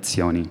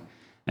ibridazioni.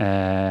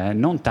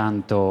 Non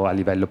tanto a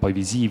livello poi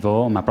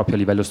visivo, ma proprio a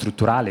livello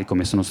strutturale,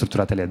 come sono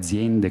strutturate le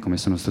aziende, come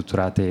sono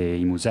strutturate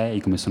i musei,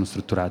 come sono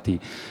strutturati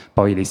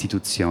poi le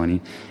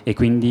istituzioni. E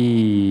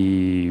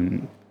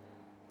quindi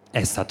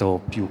è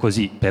stato più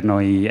così. Per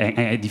noi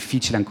è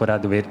difficile ancora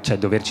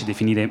doverci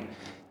definire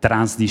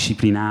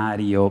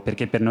transdisciplinari,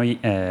 perché per noi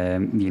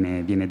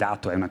viene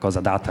dato, è una cosa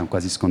data,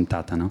 quasi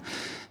scontata, no?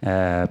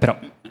 Però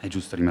è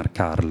giusto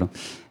rimarcarlo.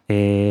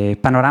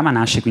 Panorama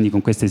nasce quindi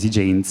con questa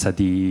esigenza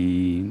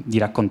di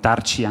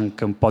raccontarci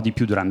anche un po' di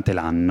più durante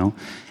l'anno,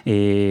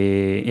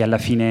 e alla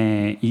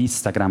fine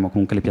Instagram, o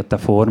comunque le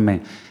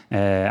piattaforme,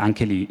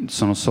 anche lì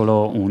sono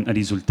solo un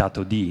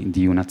risultato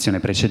di un'azione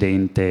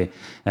precedente,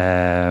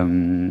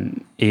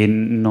 e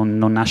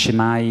non nasce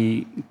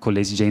mai con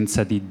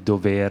l'esigenza di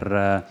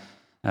dover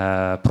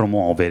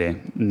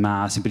promuovere,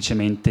 ma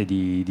semplicemente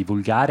di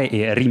divulgare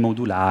e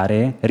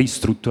rimodulare,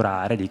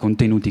 ristrutturare dei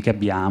contenuti che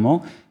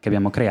abbiamo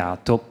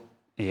creato,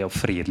 e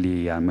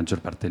offrirli alla maggior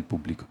parte del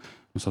pubblico.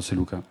 Non so se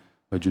Luca vuoi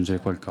aggiungere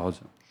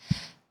qualcosa.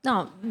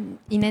 No,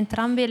 in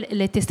entrambe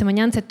le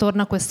testimonianze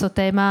torna questo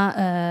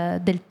tema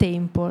del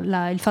tempo,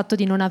 il fatto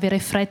di non avere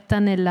fretta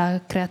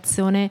nella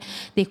creazione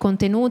dei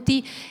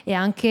contenuti, e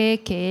anche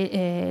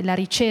che la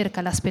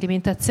ricerca, la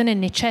sperimentazione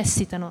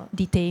necessitano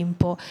di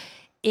tempo,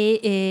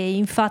 e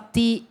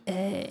infatti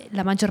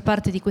la maggior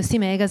parte di questi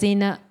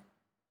magazine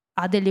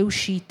ha delle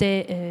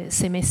uscite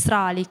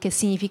semestrali, che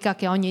significa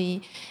che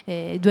ogni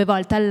 2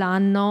 volte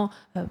all'anno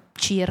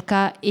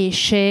circa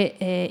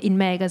esce il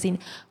magazine.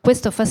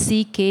 Questo fa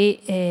sì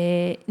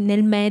che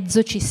nel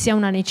mezzo ci sia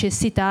una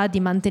necessità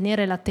di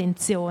mantenere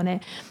l'attenzione,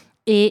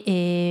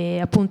 e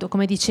appunto,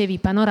 come dicevi,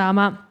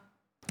 Panorama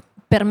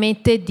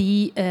permette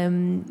di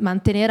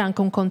mantenere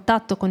anche un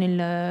contatto con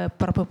il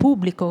proprio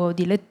pubblico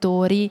di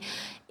lettori,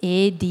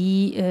 e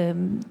di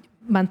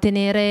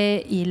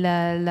mantenere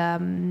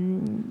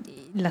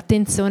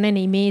l'attenzione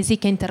nei mesi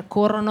che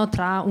intercorrono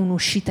tra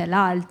un'uscita e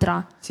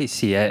l'altra.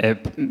 Sì,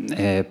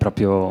 è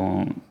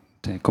proprio,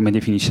 come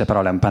definisce la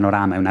parola, un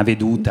panorama, è una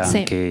veduta,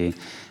 sì, che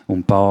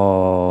un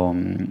po'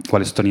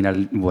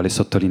 vuole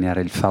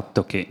sottolineare il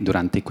fatto che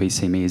durante quei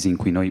 6 mesi in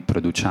cui noi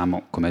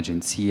produciamo come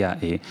agenzia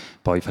e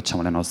poi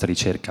facciamo la nostra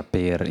ricerca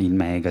per il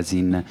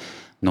magazine,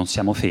 non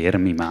siamo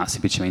fermi, ma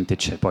semplicemente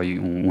c'è poi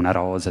una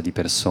rosa di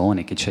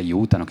persone che ci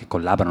aiutano, che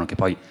collaborano, che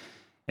poi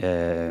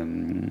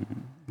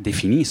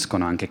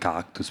definiscono anche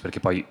Cactus, perché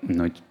poi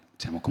noi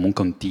siamo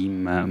comunque un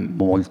team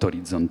molto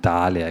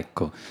orizzontale,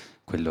 ecco,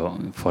 quello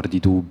fuori di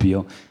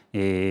dubbio,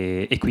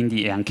 e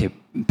quindi è anche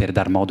per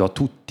dar modo a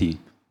tutti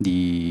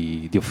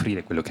di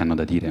offrire quello che hanno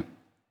da dire.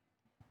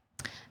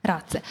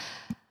 Grazie.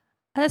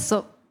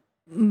 Adesso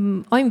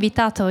ho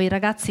invitato i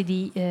ragazzi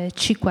di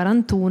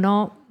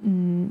C41,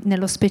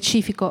 nello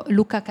specifico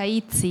Luca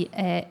Caizzi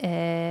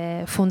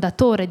è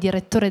fondatore e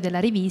direttore della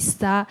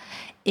rivista,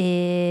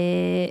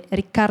 e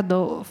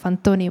Riccardo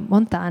Fantoni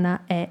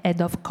Montana è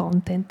Head of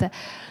Content,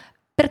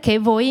 perché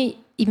voi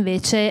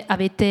invece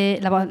avete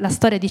la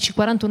storia di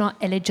C41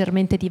 è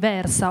leggermente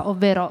diversa,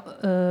 ovvero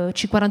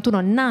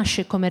C41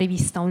 nasce come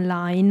rivista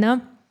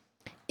online,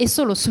 e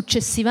solo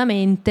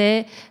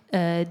successivamente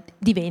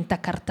diventa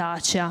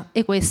cartacea,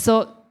 e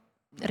questo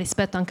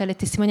rispetto anche alle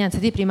testimonianze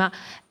di prima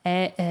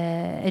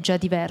è già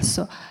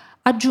diverso.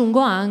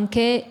 Aggiungo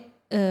anche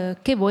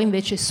che voi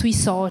invece sui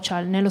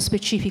social, nello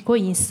specifico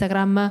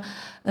Instagram,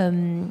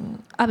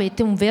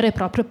 avete un vero e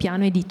proprio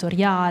piano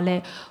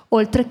editoriale,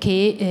 oltre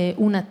che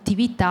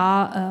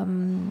un'attività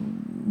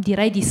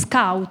direi di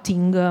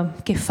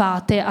scouting che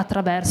fate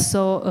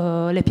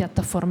attraverso le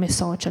piattaforme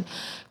social.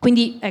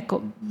 Quindi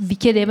ecco, vi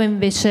chiedevo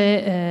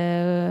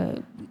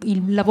invece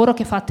il lavoro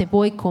che fate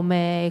voi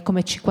come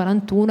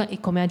C41 e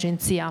come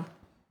agenzia.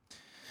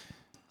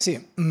 Sì,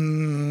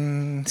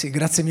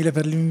 grazie mille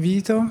per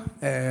l'invito.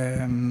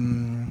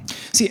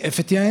 Sì,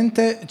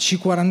 effettivamente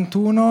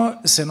C41,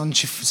 se non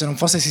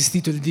fosse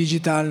esistito il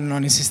digital,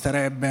 non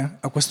esisterebbe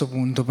a questo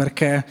punto,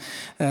 perché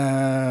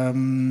a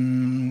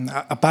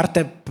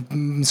parte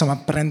insomma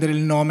prendere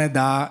il nome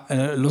da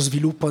lo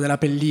sviluppo della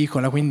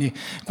pellicola, quindi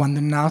quando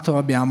è nato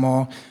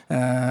abbiamo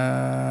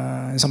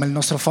insomma il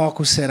nostro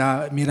focus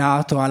era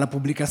mirato alla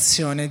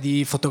pubblicazione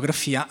di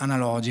fotografia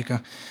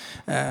analogica.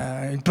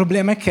 Il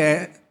problema è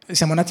che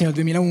siamo nati nel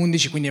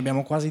 2011, quindi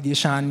abbiamo quasi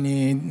 10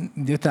 anni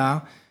di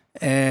età.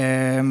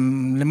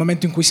 Nel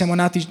momento in cui siamo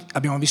nati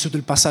abbiamo vissuto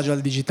il passaggio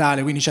al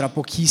digitale, quindi c'era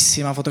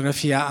pochissima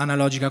fotografia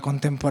analogica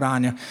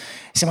contemporanea.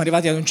 Siamo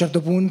arrivati ad un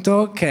certo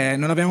punto che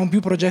non avevamo più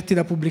progetti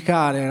da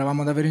pubblicare,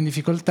 eravamo davvero in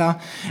difficoltà,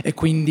 e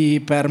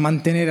quindi per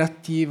mantenere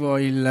attivo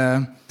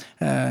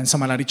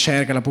insomma, la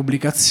ricerca, la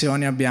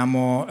pubblicazione,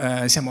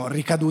 siamo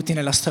ricaduti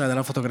nella storia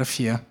della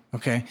fotografia.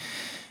 Okay?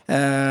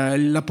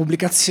 La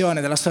pubblicazione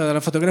della storia della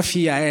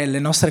fotografia e le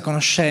nostre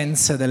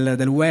conoscenze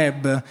del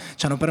web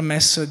ci hanno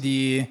permesso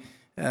di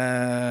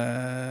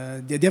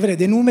avere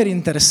dei numeri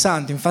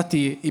interessanti.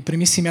 Infatti i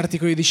primissimi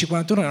articoli di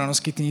C41 erano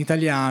scritti in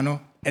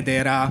italiano, ed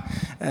era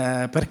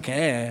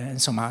perché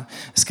insomma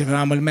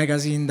scrivevamo il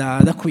magazine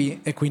da qui,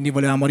 e quindi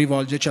volevamo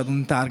rivolgerci ad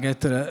un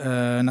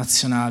target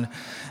nazionale.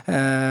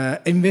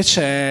 E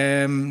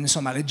invece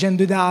insomma,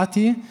 leggendo i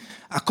dati,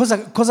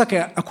 cosa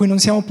a cui non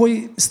siamo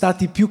poi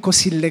stati più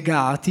così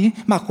legati,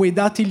 ma quei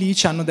dati lì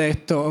ci hanno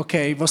detto: ok,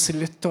 i vostri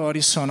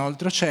lettori sono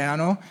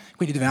oltreoceano,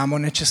 quindi dovevamo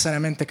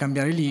necessariamente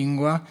cambiare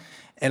lingua,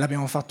 e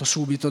l'abbiamo fatto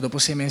subito dopo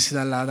 6 mesi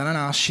dalla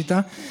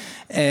nascita,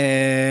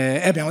 e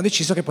abbiamo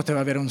deciso che poteva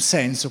avere un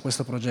senso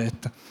questo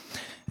progetto.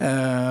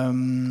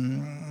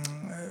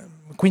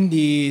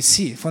 Quindi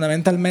sì,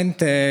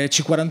 fondamentalmente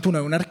C41 è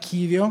un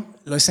archivio,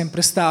 lo è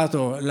sempre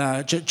stato,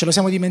 ce lo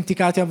siamo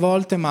dimenticati a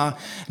volte, ma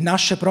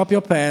nasce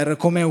proprio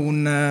come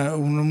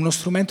uno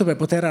strumento per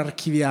poter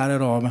archiviare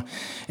roba.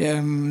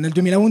 Nel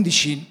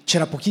 2011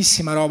 c'era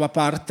pochissima roba, a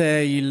parte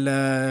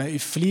il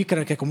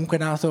Flickr, che comunque è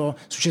nato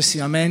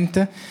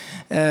successivamente,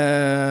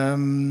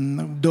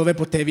 dove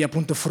potevi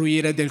appunto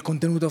fruire del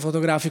contenuto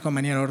fotografico in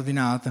maniera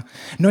ordinata.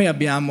 Noi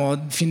abbiamo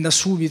fin da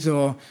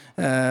subito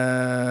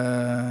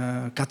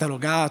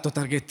catalogato,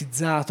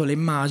 targetizzato le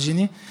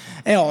immagini,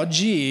 e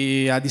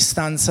oggi, a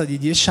distanza di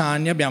 10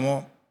 anni,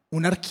 abbiamo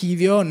un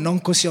archivio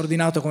non così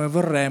ordinato come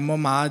vorremmo,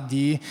 ma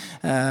di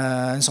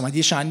insomma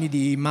 10 anni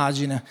di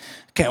immagine,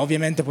 che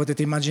ovviamente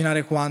potete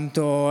immaginare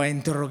quanto è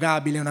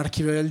interrogabile un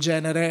archivio del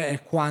genere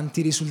e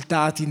quanti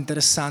risultati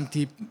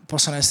interessanti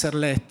possono essere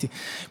letti.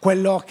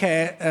 Quello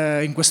che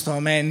in questo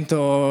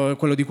momento,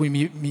 quello di cui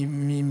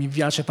mi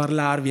piace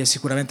parlarvi, è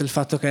sicuramente il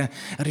fatto che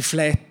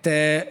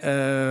riflette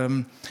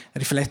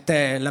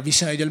la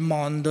visione del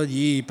mondo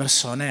di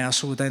persone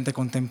assolutamente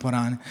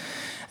contemporanee.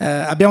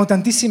 Abbiamo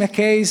tantissime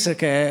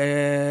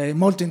case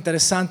molto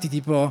interessanti,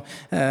 tipo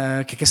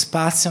che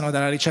spaziano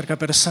dalla ricerca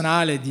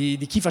personale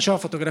di chi faceva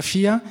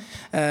fotografia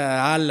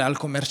al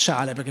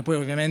commerciale, perché poi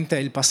ovviamente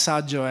il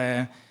passaggio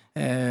è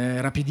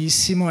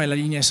rapidissimo e la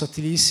linea è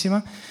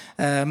sottilissima,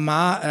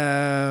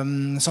 ma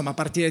insomma, a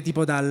partire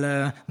tipo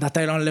da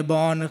Tylon Le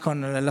Bon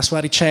con la sua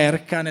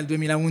ricerca nel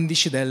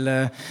 2011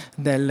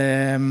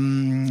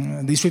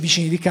 dei suoi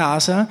vicini di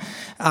casa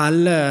a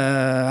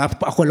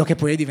quello che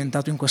poi è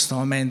diventato in questo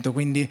momento.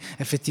 Quindi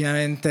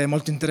effettivamente è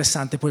molto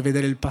interessante poi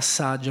vedere il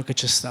passaggio che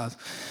c'è stato.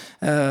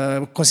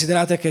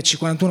 Considerate che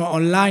C41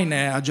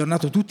 online è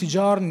aggiornato tutti i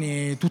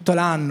giorni, tutto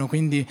l'anno,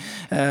 quindi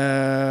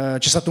c'è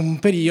stato un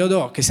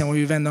periodo che stiamo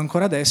vivendo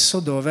ancora adesso,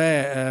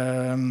 dove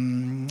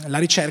la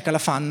ricerca la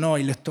fanno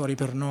i lettori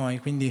per noi,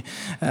 quindi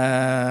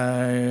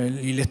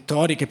i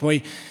lettori che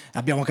poi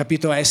abbiamo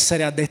capito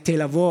essere addetti ai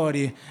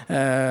lavori,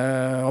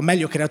 o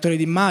meglio creatori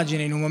di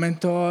immagini, in un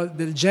momento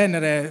del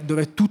genere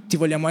dove tutti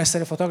vogliamo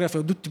essere fotografi,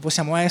 o tutti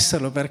possiamo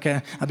esserlo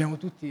perché abbiamo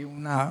tutti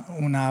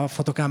una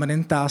fotocamera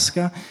in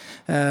tasca.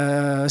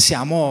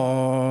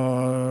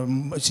 Siamo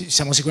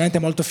sicuramente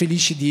molto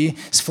felici di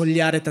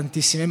sfogliare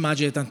tantissime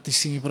immagini,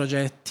 tantissimi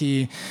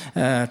progetti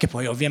che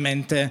poi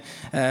ovviamente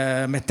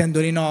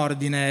mettendoli in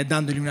ordine e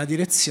dandogli una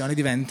direzione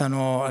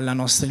diventano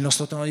il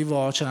nostro tono di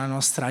voce, la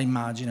nostra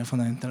immagine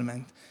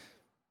fondamentalmente.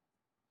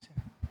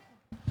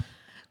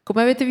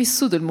 Come avete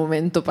vissuto il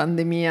momento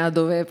pandemia,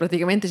 dove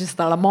praticamente c'è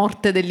stata la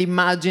morte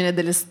dell'immagine e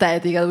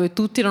dell'estetica, dove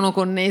tutti erano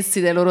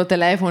connessi dai loro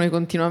telefoni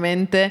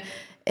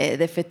continuamente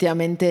ed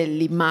effettivamente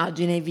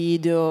l'immagine, i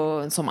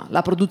video, insomma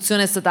la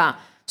produzione è stata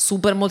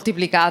super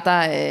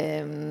moltiplicata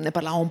e ne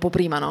parlavamo un po'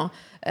 prima, no?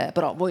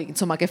 Però voi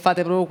insomma che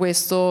fate proprio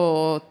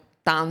questo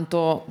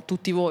tanto,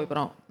 tutti voi,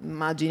 però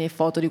immagini e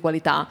foto di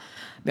qualità,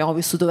 abbiamo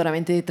vissuto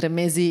veramente 3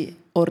 mesi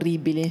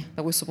orribili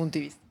da questo punto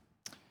di vista.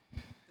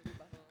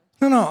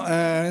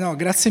 No,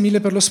 grazie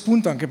mille per lo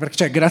spunto, anche perché,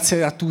 cioè,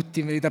 grazie a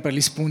tutti in verità per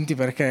gli spunti,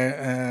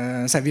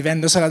 perché sai,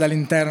 vivendosela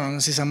dall'interno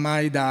non si sa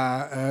mai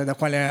da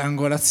quale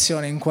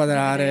angolazione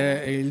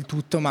inquadrare il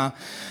tutto, ma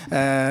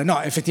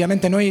no,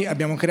 effettivamente noi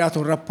abbiamo creato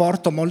un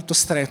rapporto molto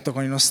stretto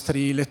con i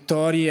nostri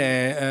lettori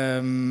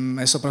e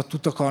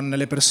soprattutto con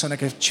le persone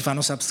che ci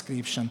fanno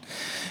subscription.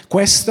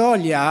 Questo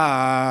gli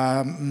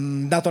ha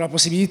dato la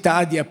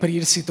possibilità di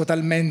aprirsi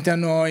totalmente a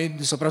noi,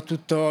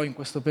 soprattutto in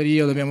questo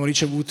periodo abbiamo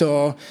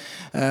ricevuto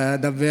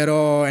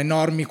davvero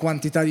enormi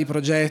quantità di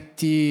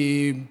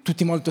progetti,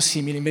 tutti molto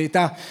simili. In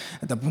verità,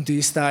 dal punto di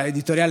vista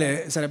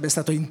editoriale, sarebbe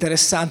stato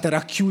interessante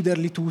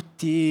racchiuderli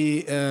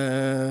tutti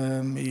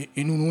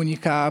in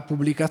un'unica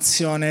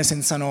pubblicazione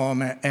senza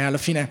nome, e alla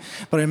fine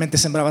probabilmente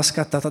sembrava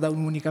scattata da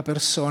un'unica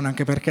persona,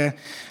 anche perché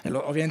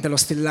ovviamente lo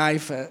still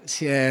life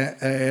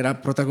era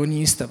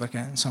protagonista,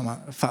 perché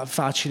insomma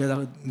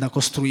facile da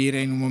costruire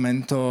in un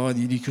momento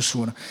di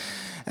chiusura.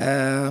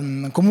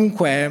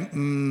 Comunque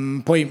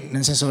poi,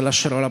 nel senso,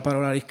 lascerò la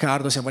parola a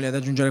Riccardo se ha voglia di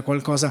aggiungere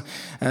qualcosa.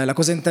 La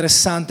cosa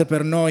interessante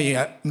per noi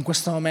in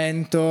questo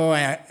momento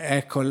è,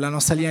 ecco, la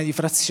nostra linea di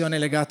frazione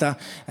legata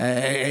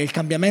è il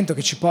cambiamento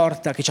che ci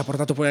ha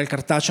portato poi al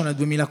cartaceo nel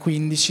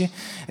 2015,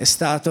 è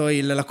stato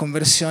la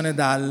conversione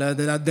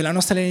della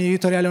nostra linea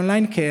editoriale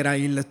online, che era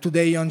il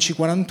Today on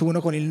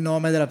C41 con il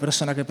nome della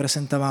persona che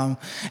presentavamo,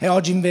 e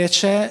oggi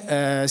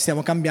invece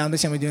stiamo cambiando e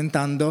stiamo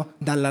diventando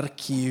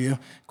dall'archivio.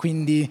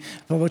 Quindi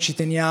proprio ci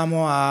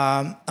teniamo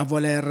a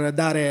voler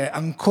dare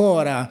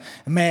ancora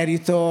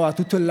merito a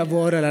tutto il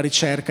lavoro e alla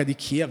ricerca di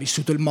chi ha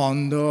vissuto il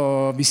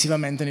mondo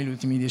visivamente negli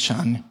ultimi 10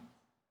 anni.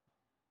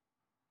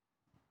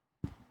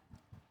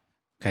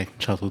 Ok,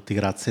 ciao a tutti,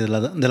 grazie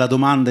della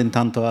domanda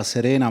intanto a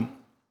Serena.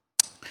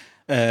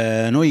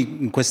 Noi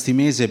in questi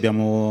mesi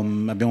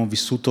abbiamo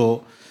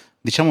vissuto,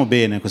 diciamo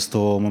bene,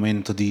 questo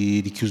momento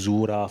di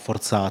chiusura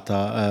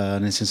forzata,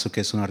 nel senso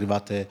che sono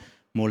arrivate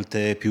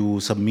molte più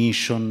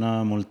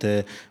submission,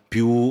 molte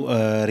più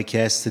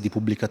richieste di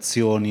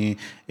pubblicazioni,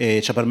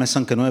 e ci ha permesso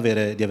anche noi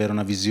di avere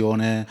una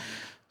visione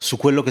su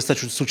quello che sta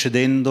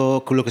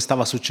succedendo, quello che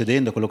stava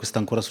succedendo, quello che sta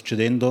ancora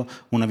succedendo,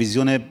 una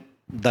visione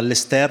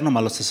dall'esterno ma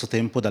allo stesso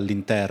tempo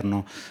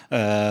dall'interno.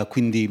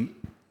 Quindi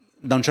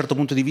da un certo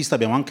punto di vista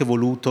abbiamo anche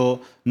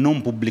voluto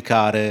non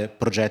pubblicare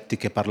progetti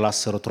che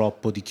parlassero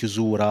troppo di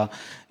chiusura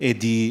e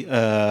di,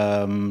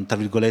 tra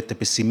virgolette,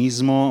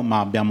 pessimismo,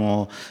 ma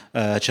abbiamo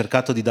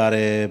cercato di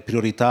dare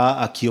priorità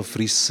a chi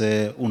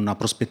offrisse una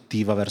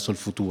prospettiva verso il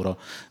futuro.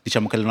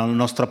 Diciamo che il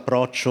nostro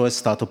approccio è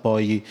stato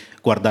poi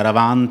guardare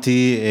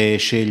avanti e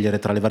scegliere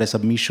tra le varie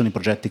submission i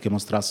progetti che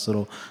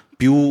mostrassero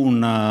più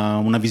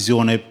una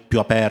visione più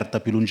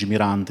aperta, più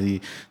lungimirante di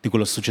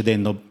quello che sta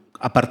succedendo,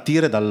 a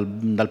partire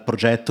dal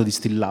progetto di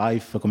Still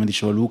Life, come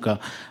diceva Luca,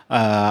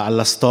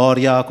 alla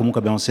storia.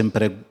 Comunque abbiamo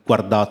sempre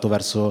guardato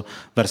verso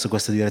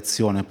questa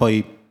direzione.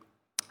 Poi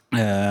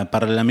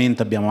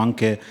parallelamente abbiamo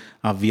anche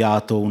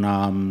avviato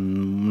una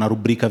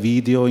rubrica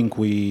video in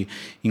cui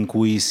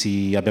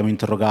abbiamo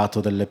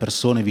interrogato delle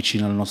persone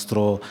vicine al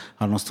nostro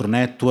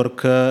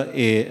network,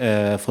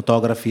 e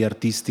fotografi e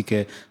artisti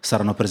che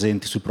saranno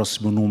presenti sul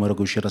prossimo numero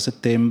che uscirà a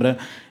settembre,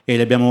 e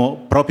li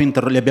abbiamo proprio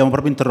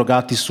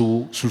interrogati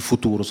sul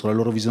futuro, sulla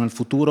loro visione del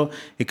futuro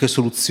e che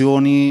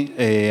soluzioni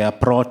e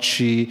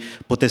approcci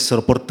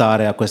potessero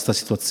portare a questa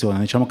situazione.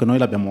 Diciamo che noi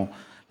l'abbiamo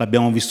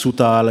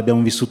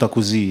vissuta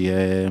così,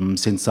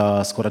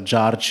 senza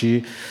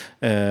scoraggiarci.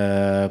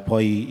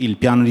 Poi il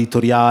piano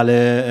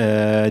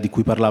editoriale di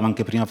cui parlava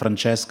anche prima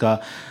Francesca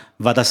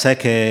va da sé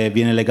che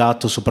viene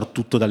legato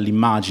soprattutto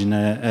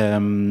dall'immagine.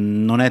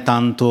 Non è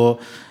tanto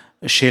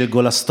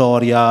scelgo la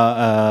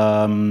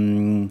storia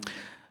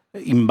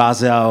in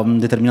base a un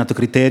determinato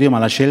criterio, ma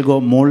la scelgo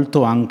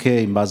molto anche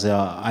in base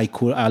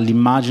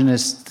all'immagine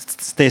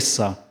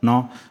stessa,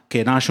 no?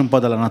 Che nasce un po'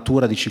 dalla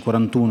natura di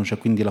C41, cioè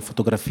quindi la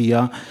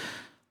fotografia,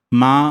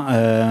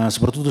 ma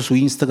soprattutto su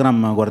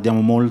Instagram guardiamo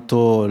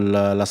molto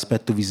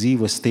l'aspetto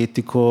visivo,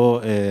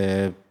 estetico,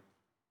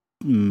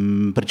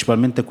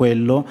 principalmente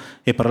quello,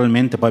 e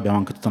parallelamente poi abbiamo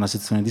anche tutta una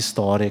sezione di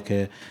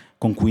storie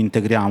con cui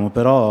integriamo.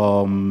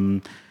 Però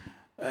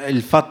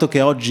il fatto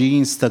che oggi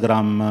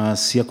Instagram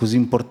sia così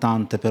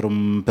importante per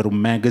un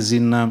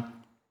magazine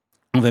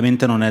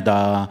ovviamente non è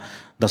da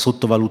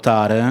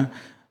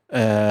sottovalutare.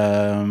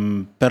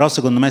 Però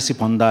secondo me si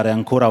può andare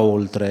ancora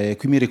oltre, e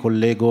qui mi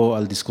ricollego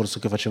al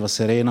discorso che faceva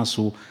Serena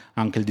su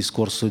anche il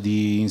discorso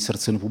di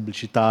inserzioni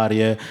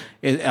pubblicitarie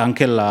e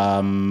anche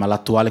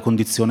all'attuale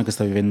condizione che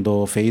sta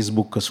vivendo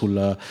Facebook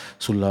sul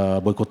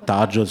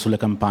boicottaggio, sulle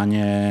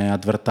campagne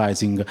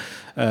advertising.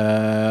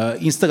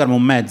 Instagram è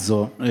un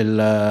mezzo,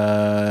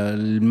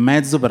 il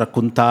mezzo per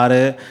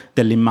raccontare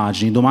delle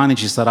immagini. Domani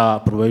ci sarà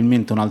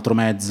probabilmente un altro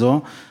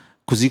mezzo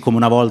così come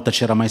una volta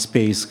c'era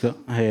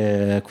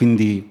MySpace,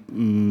 quindi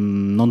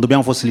non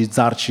dobbiamo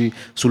fossilizzarci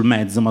sul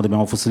mezzo, ma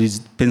dobbiamo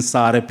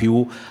pensare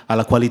più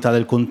alla qualità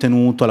del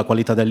contenuto, alla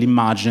qualità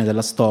dell'immagine,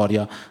 della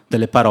storia,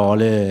 delle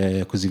parole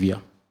e così via.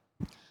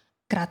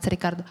 Grazie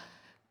Riccardo.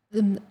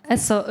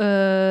 Adesso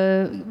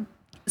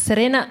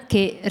Serena,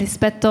 che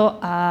rispetto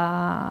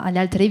alle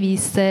altre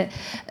riviste,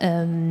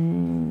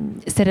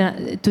 Serena,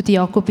 tu ti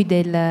occupi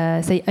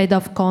sei Head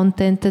of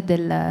Content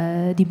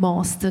di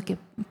Most, che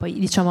poi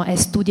diciamo è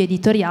studio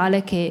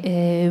editoriale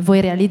che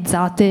voi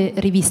realizzate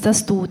Rivista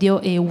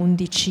Studio e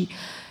 11.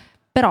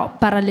 Però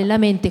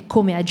parallelamente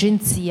come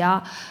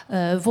agenzia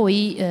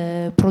voi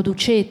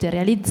producete,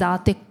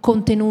 realizzate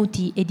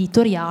contenuti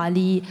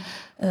editoriali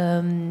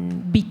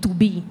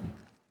B2B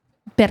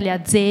per le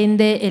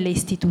aziende e le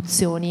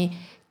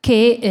istituzioni,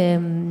 che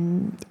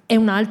è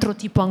un altro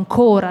tipo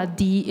ancora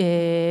di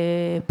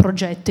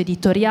progetto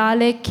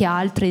editoriale che ha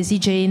altre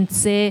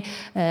esigenze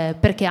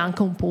perché ha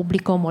anche un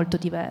pubblico molto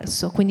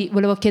diverso. Quindi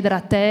volevo chiedere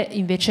a te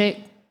invece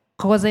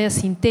cosa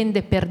si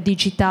intende per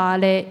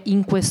digitale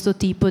in questo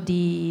tipo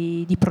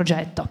di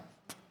progetto.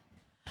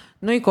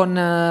 Noi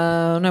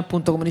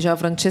appunto, come diceva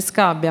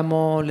Francesca,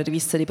 abbiamo le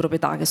riviste di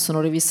proprietà che sono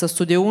Rivista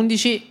Studio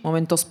 11,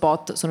 Momento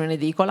Spot, sono in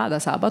edicola da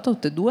sabato,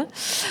 tutte e due,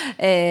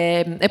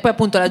 e poi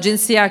appunto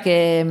l'agenzia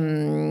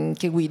che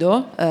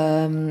guido,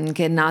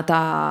 che è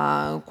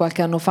nata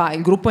qualche anno fa.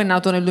 Il gruppo è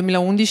nato nel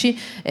 2011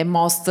 e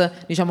Most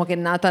diciamo che è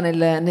nata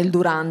nel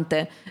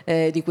durante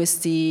di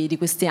questi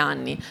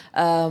anni.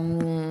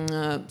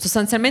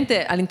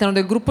 Sostanzialmente all'interno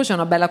del gruppo c'è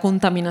una bella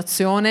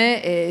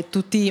contaminazione e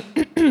tutti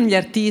gli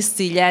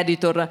artisti, gli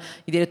editor,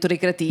 i direttori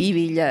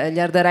creativi, gli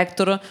art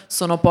director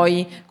sono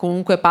poi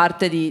comunque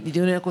parte di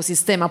un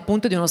ecosistema,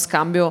 appunto, di uno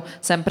scambio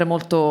sempre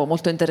molto,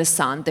 molto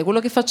interessante. Quello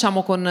che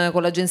facciamo con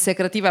l'agenzia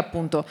creativa è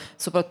appunto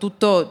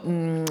soprattutto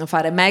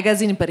fare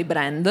magazine per i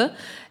brand.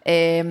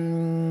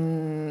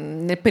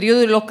 Nel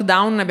periodo del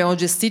lockdown ne abbiamo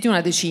gestiti una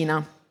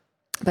decina.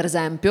 Per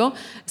esempio, è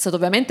stato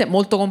ovviamente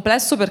molto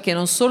complesso perché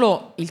non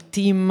solo il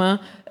team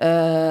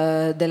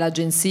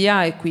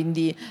dell'agenzia e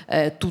quindi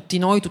tutti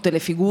noi, tutte le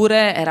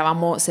figure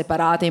eravamo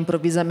separate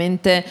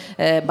improvvisamente,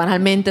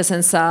 banalmente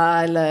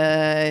senza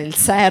il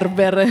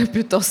server,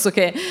 piuttosto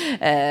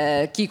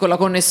che chi con la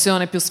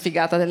connessione più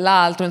sfigata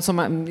dell'altro,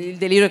 insomma il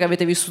delirio che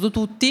avete vissuto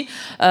tutti,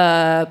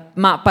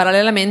 ma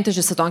parallelamente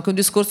c'è stato anche un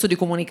discorso di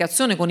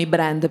comunicazione con i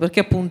brand,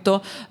 perché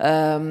appunto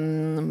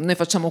noi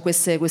facciamo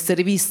queste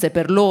riviste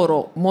per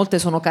loro, molte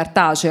sono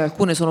cartacee,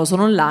 alcune sono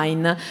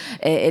online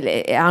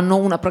e hanno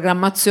una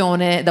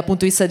programmazione dal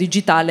punto di vista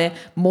digitale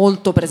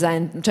molto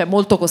presente, cioè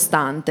molto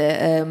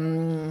costante.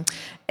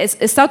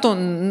 È stato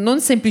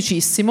non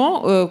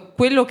semplicissimo.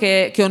 Quello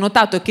che ho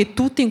notato è che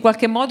tutti in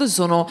qualche modo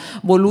hanno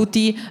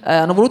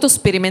voluto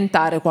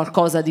sperimentare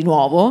qualcosa di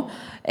nuovo.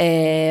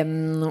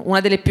 Una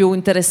delle più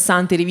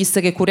interessanti riviste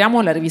che curiamo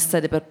è la rivista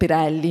per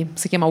Pirelli,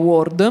 si chiama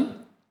World,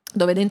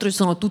 dove dentro ci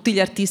sono tutti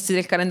gli artisti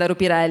del calendario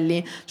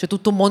Pirelli, c'è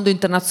tutto un mondo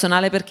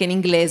internazionale perché è in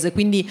inglese,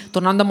 quindi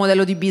tornando al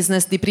modello di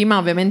business di prima,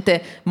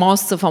 ovviamente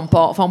Most fa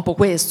un po'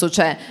 questo,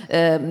 cioè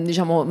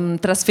diciamo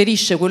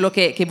trasferisce quello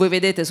che voi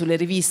vedete sulle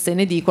riviste in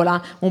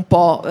edicola un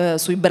po'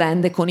 sui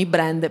brand e con i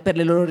brand per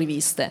le loro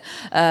riviste.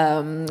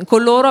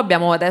 Con loro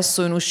abbiamo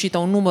adesso in uscita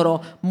un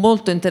numero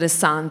molto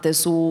interessante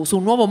su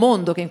un nuovo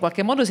mondo che in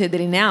qualche modo si è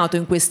delineato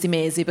in questi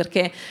mesi,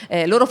 perché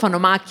loro fanno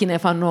macchine,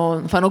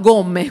 fanno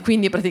gomme,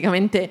 quindi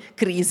praticamente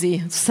crisi,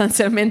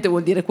 sostanzialmente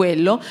vuol dire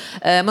quello,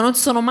 ma non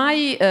si sono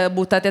mai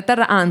buttati a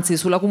terra, anzi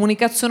sulla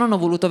comunicazione hanno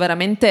voluto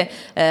veramente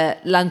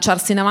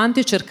lanciarsi in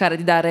avanti e cercare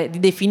di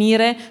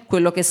definire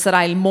quello che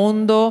sarà il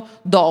mondo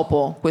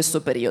dopo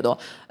questo periodo.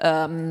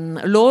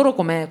 Loro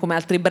come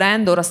altri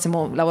brand, ora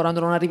stiamo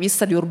lavorando in una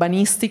rivista di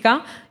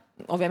urbanistica.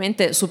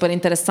 Ovviamente super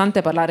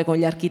interessante parlare con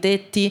gli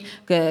architetti,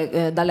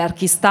 dalle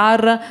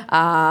archistar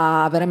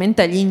a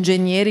veramente agli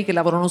ingegneri che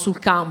lavorano sul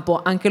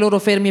campo, anche loro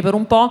fermi per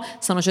un po',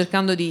 stanno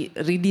cercando di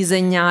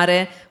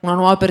ridisegnare una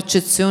nuova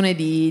percezione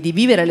di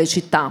vivere le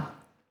città.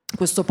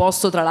 Questo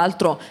posto tra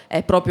l'altro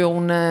è proprio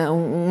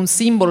un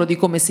simbolo di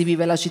come si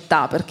vive la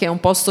città, perché è un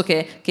posto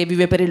che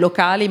vive per i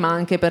locali ma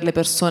anche per le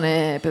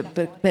persone,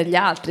 per gli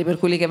altri, per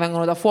quelli che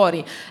vengono da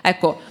fuori.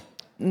 Ecco,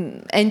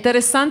 è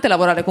interessante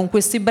lavorare con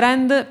questi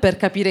brand per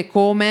capire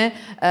come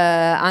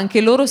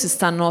anche loro si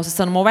stanno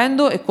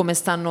muovendo e come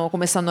stanno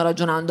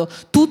ragionando.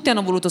 Tutti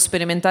hanno voluto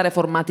sperimentare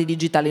formati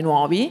digitali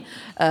nuovi,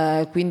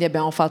 quindi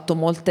abbiamo fatto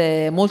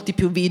molti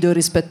più video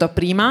rispetto a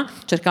prima,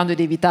 cercando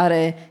di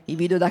evitare i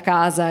video da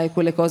casa e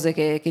quelle cose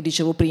che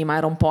dicevo prima.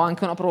 Era un po'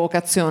 anche una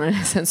provocazione,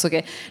 nel senso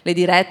che le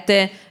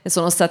dirette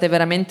sono state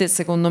veramente,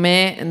 secondo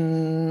me,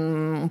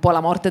 un po' la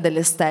morte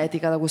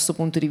dell'estetica da questo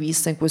punto di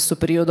vista in questo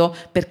periodo,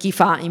 per chi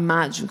fa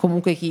immagini,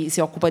 comunque chi si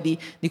occupa di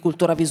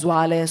cultura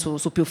visuale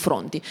su più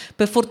fronti.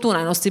 Per fortuna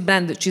i nostri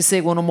brand ci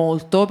seguono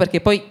molto,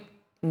 perché poi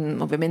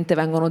ovviamente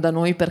vengono da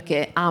noi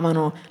perché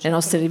amano le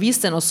nostre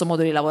riviste e il nostro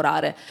modo di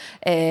lavorare,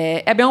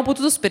 e abbiamo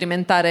potuto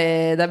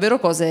sperimentare davvero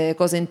cose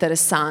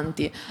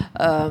interessanti.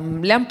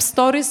 Le Amp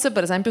Stories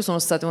per esempio sono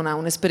state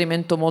un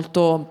esperimento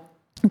molto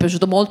mi è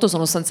piaciuto molto,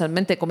 sono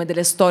sostanzialmente come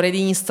delle storie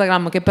di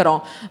Instagram che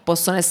però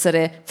possono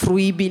essere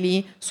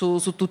fruibili su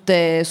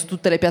tutte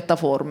le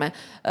piattaforme.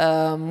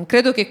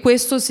 Credo che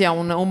questo sia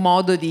un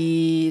modo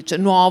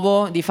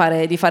nuovo di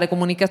fare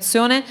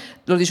comunicazione.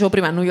 Lo dicevo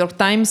prima, il New York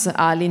Times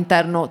ha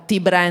all'interno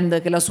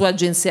T-Brand, che è la sua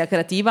agenzia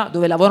creativa,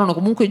 dove lavorano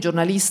comunque i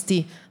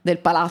giornalisti del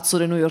palazzo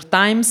del New York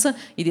Times,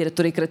 i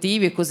direttori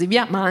creativi e così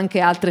via, ma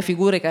anche altre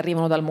figure che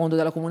arrivano dal mondo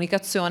della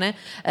comunicazione.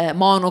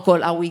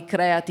 Monocle ha We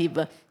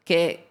Creative,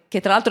 che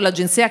tra l'altro è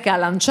l'agenzia che ha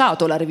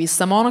lanciato la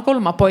rivista Monocle,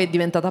 ma poi è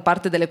diventata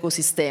parte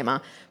dell'ecosistema.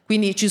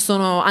 Quindi ci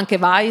sono anche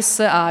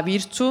Vice a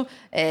Virtue,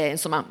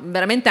 insomma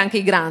veramente anche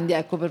i grandi,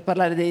 ecco, per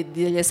parlare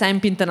degli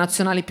esempi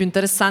internazionali più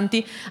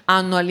interessanti,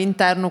 hanno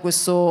all'interno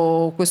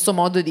questo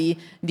modo di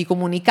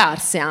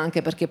comunicarsi,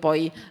 anche perché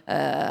poi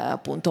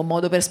appunto è un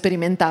modo per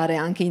sperimentare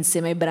anche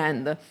insieme ai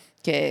brand,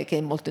 che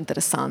è molto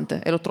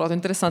interessante, e l'ho trovato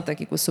interessante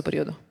anche in questo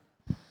periodo.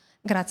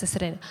 Grazie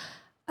Serena.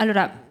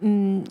 Allora,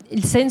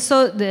 il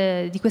senso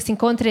di questi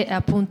incontri è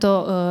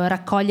appunto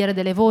raccogliere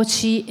delle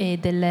voci e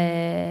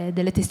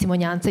delle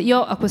testimonianze.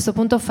 Io a questo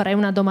punto farei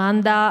una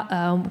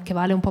domanda che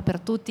vale un po'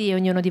 per tutti, e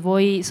ognuno di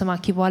voi, insomma,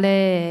 chi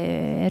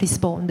vuole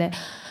risponde.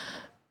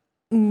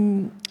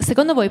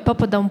 Secondo voi,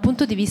 proprio da un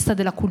punto di vista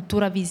della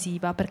cultura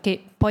visiva,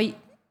 perché poi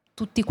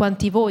tutti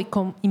quanti voi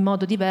in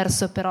modo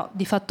diverso, però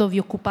di fatto vi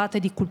occupate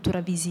di cultura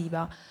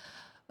visiva,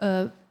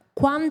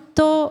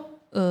 quanto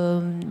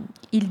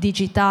il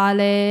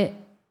digitale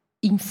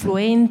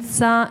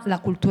influenza la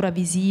cultura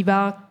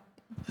visiva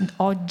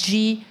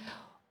oggi,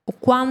 o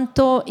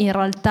quanto in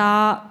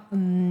realtà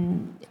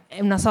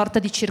è una sorta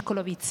di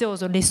circolo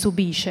vizioso, le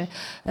subisce.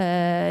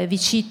 Vi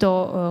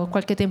cito,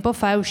 qualche tempo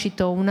fa è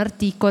uscito un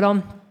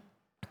articolo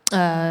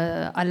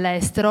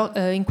all'estero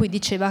in cui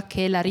diceva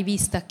che la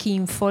rivista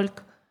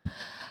Kinfolk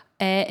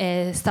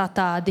è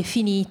stata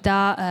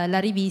definita la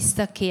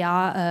rivista che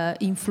ha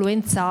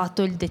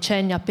influenzato il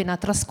decennio appena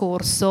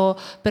trascorso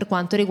per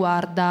quanto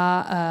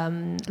riguarda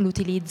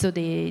l'utilizzo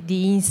di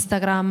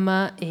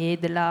Instagram e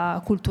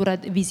della cultura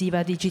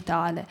visiva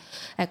digitale.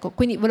 Ecco,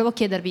 quindi volevo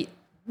chiedervi,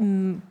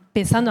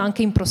 pensando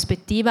anche in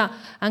prospettiva,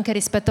 anche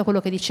rispetto a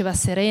quello che diceva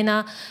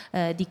Serena,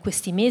 di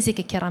questi mesi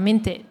che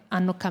chiaramente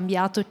hanno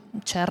cambiato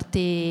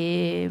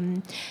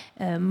certi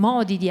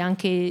modi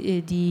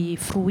di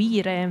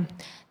fruire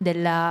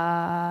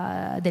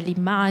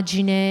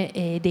dell'immagine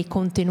e dei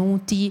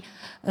contenuti,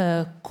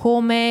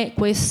 come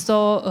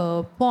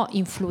questo può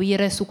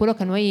influire su quello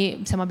che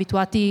noi siamo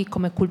abituati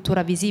come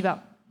cultura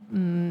visiva.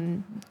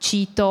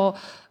 Cito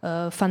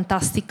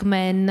Fantastic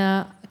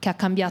Man, che ha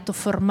cambiato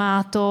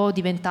formato,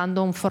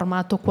 diventando un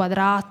formato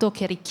quadrato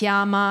che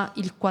richiama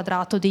il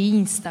quadrato di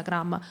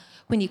Instagram.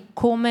 Quindi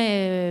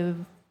come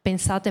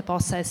pensate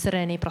possa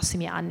essere nei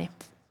prossimi anni?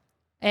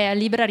 È a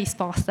libera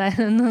risposta,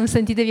 non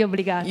sentitevi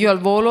obbligati. Io al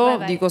volo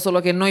vai. dico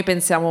solo che noi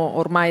pensiamo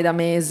ormai da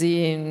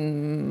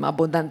mesi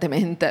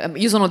abbondantemente.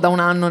 Io sono da un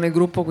anno nel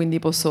gruppo, quindi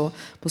posso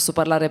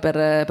parlare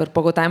per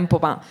poco tempo,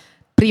 ma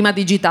prima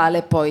digitale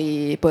e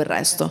poi il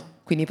resto.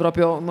 Quindi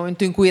proprio nel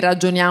momento in cui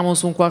ragioniamo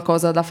su un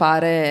qualcosa da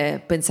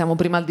fare, pensiamo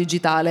prima al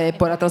digitale e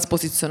poi alla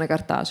trasposizione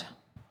cartacea.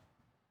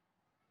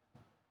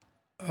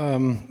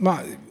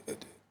 Ma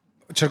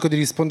cerco di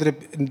rispondere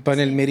poi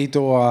nel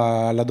merito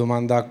alla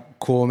domanda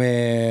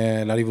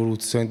come la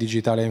rivoluzione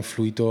digitale ha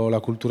influito la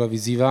cultura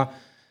visiva.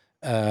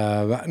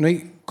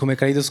 Noi come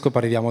Kaleidoscope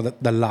arriviamo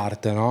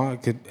dall'arte, no?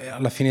 Che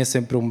alla fine è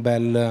sempre un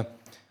bel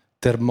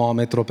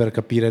termometro per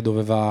capire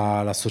dove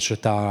va la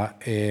società,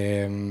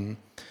 e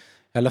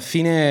alla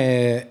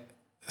fine,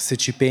 se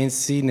ci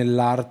pensi,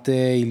 nell'arte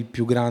il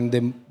più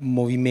grande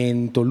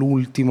movimento,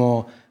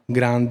 l'ultimo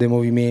grande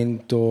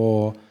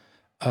movimento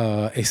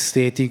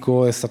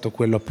estetico è stato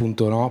quello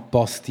appunto, no?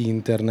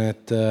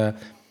 Post-internet,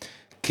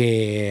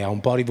 che ha un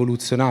po'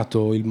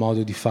 rivoluzionato il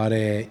modo di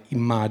fare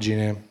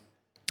immagine.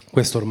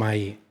 Questo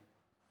ormai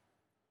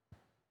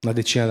una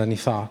decina d'anni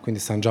fa,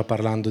 quindi stiamo già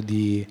parlando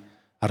di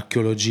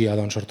archeologia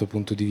da un certo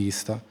punto di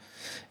vista.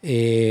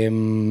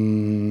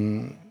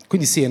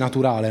 Quindi sì, è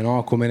naturale,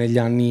 no? Come negli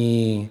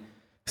anni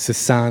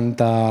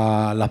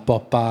 60 la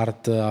pop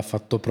art ha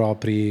fatto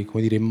propri,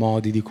 come dire,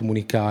 modi di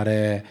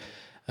comunicare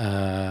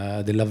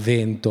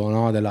dell'avvento,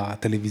 no? Della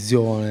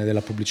televisione,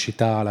 della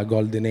pubblicità, la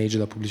golden age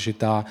della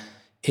pubblicità,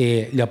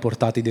 e li ha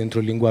portati dentro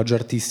il linguaggio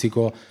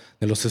artistico.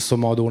 Nello stesso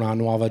modo una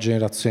nuova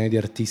generazione di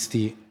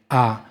artisti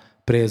ha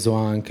preso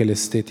anche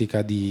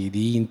l'estetica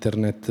di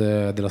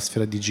internet, della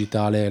sfera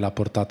digitale, e l'ha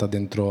portata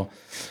dentro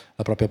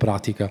la propria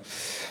pratica.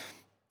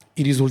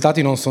 I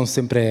risultati non sono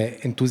sempre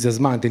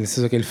entusiasmanti, nel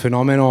senso che il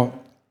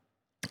fenomeno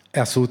è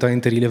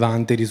assolutamente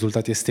rilevante, i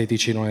risultati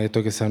estetici non è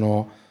detto che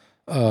siano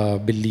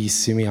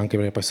bellissimi, anche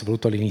perché poi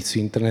soprattutto all'inizio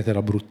internet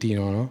era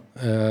bruttino, no?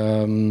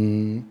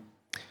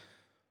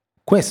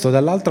 Questo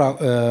dall'altra,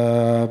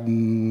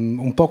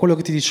 un po' quello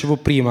che ti dicevo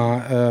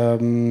prima,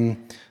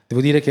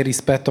 devo dire che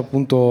rispetto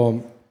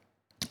appunto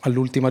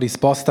all'ultima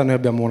risposta noi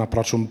abbiamo un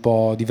approccio un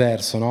po'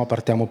 diverso, no?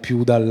 Partiamo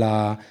più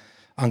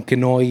anche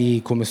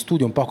noi come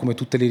studio, un po' come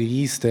tutte le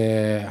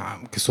riviste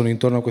che sono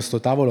intorno a questo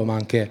tavolo, ma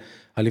anche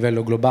a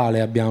livello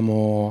globale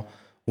abbiamo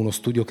uno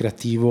studio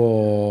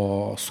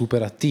creativo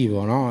super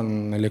attivo, no?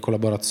 Nelle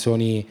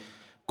collaborazioni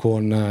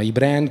con i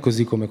brand,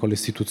 così come con le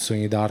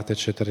istituzioni d'arte,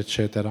 eccetera,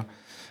 eccetera.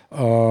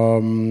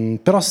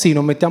 Però sì,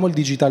 non mettiamo il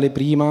digitale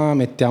prima,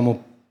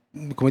 mettiamo,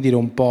 come dire,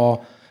 un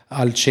po'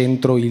 al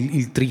centro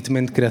il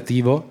treatment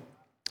creativo,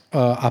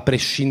 a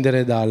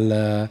prescindere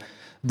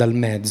dal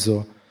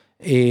mezzo.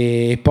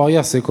 E poi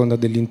a seconda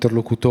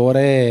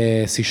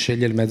dell'interlocutore si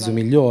sceglie il mezzo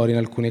migliore. In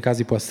alcuni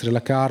casi può essere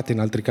la carta, in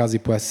altri casi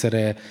può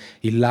essere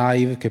il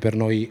live, che per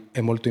noi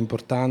è molto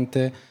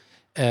importante,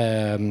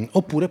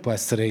 oppure può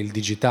essere il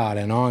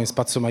digitale, no? In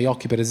Spazio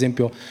Maiocchi, per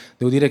esempio,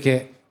 devo dire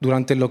che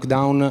durante il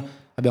lockdown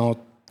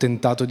abbiamo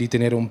tentato di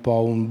tenere un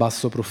po' un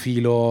basso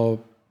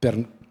profilo per,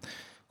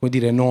 come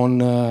dire,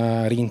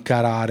 non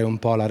rincarare un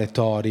po' la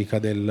retorica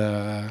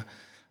del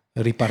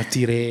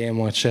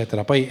ripartiremo,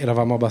 eccetera. Poi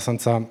eravamo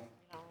abbastanza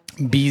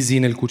busy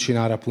nel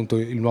cucinare appunto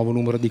il nuovo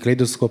numero di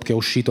Kaleidoscope che è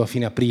uscito a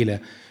fine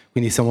aprile,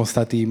 quindi siamo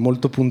stati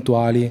molto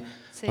puntuali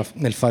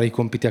nel fare i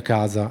compiti a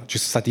casa. Ci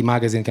sono stati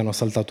magazine che hanno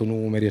saltato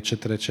numeri,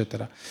 eccetera,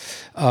 eccetera.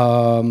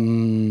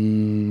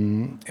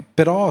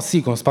 Però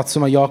sì, con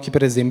Spazio Maiocchi,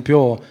 per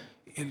esempio,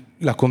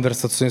 la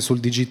conversazione sul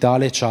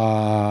digitale ci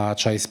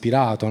ha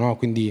ispirato, no?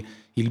 Quindi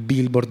il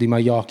billboard di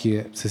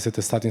Maiocchi, se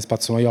siete stati in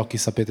Spazio Maiocchi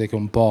sapete che è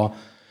un po'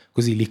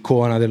 così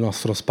l'icona del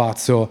nostro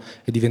spazio,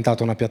 è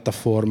diventata una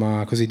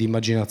piattaforma così di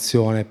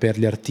immaginazione per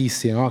gli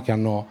artisti, no? Che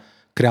hanno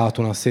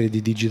creato una serie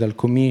di digital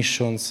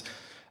commissions.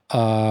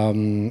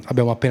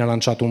 Abbiamo appena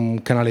lanciato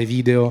un canale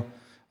video,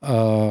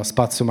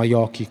 Spazio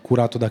Maiocchi,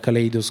 curato da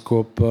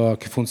Kaleidoscope,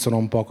 che funziona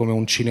un po' come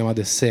un cinema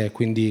de sé,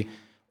 quindi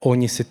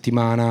ogni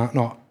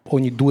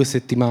 2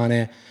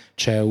 settimane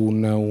c'è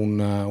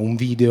un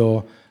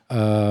video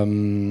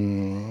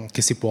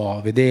che si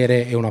può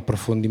vedere e un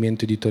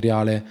approfondimento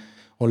editoriale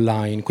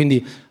online.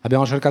 Quindi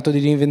abbiamo cercato di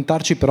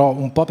reinventarci, però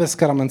un po' per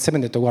scaramanzia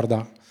abbiamo detto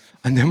guarda,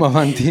 andiamo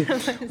avanti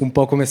un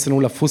po' come se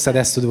nulla fosse.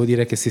 Adesso devo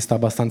dire che si sta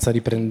abbastanza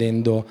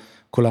riprendendo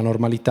con la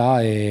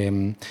normalità e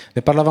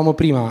ne parlavamo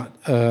prima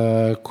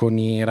con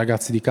i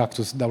ragazzi di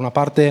Cactus. Da una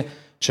parte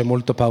c'è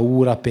molta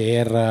paura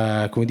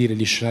per come dire,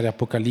 gli scenari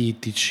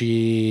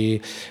apocalittici,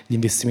 gli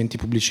investimenti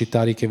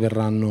pubblicitari che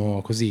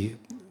verranno così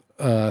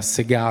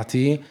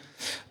segati.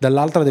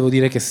 Dall'altra devo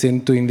dire che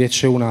sento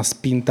invece una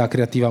spinta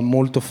creativa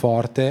molto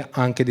forte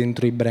anche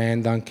dentro i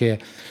brand, anche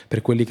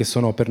per quelli che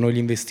sono per noi gli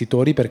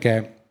investitori,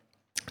 perché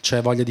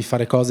c'è voglia di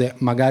fare cose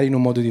magari in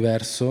un modo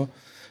diverso,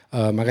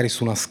 magari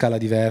su una scala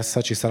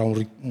diversa. Ci sarà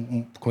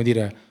come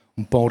dire,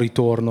 un po' un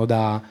ritorno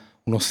da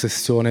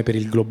un'ossessione per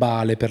il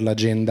globale, per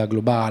l'agenda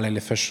globale, le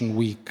fashion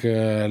week,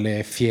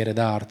 le fiere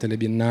d'arte, le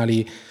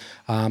biennali,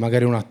 a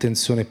magari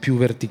un'attenzione più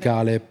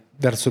verticale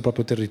verso il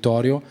proprio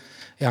territorio.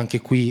 E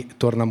anche qui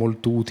torna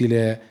molto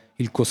utile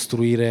il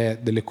costruire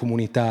delle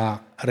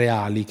comunità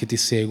reali che ti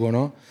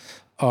seguono.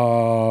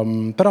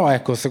 Però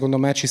ecco, secondo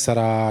me ci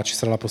sarà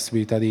la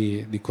possibilità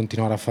di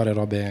continuare a fare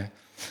robe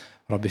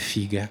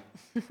fighe.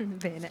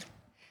 Bene.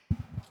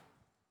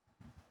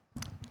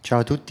 Ciao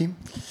a tutti.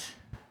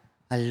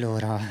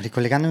 Allora,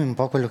 ricollegandomi un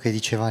po' a quello che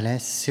diceva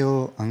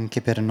Alessio, anche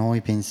per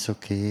noi penso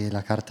che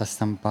la carta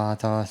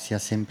stampata sia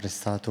sempre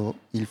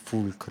stato il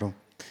fulcro.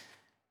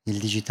 Il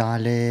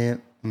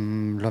digitale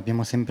lo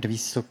abbiamo sempre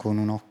visto con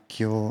un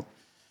occhio,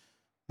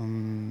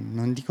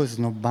 non dico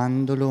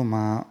snobbandolo,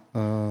 ma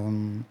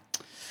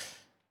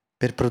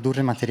per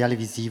produrre materiale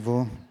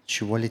visivo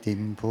ci vuole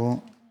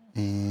tempo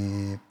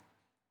e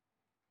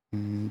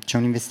c'è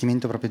un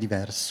investimento proprio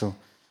diverso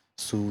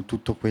su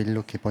tutto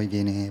quello che poi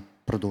viene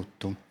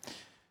prodotto.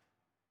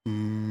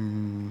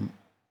 Il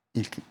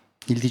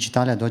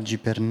digitale ad oggi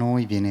per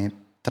noi viene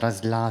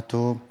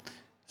traslato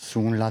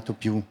su un lato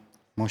più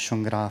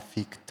motion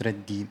graphic,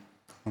 3D,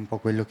 un po'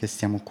 quello che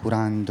stiamo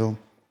curando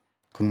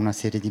con una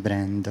serie di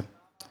brand,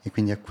 e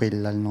quindi è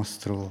quella il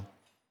nostro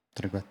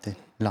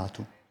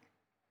lato.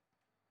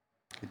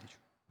 Che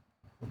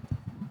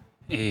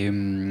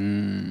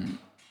dici?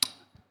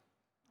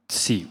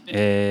 Sì,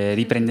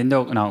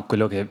 riprendendo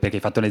quello perché hai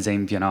fatto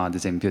l'esempio, no, ad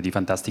esempio di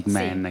Fantastic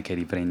Man, che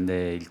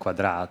riprende il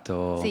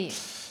quadrato, Sì.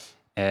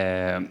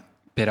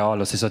 però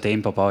allo stesso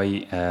tempo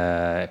poi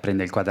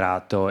prende il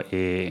quadrato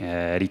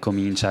e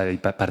ricomincia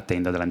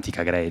partendo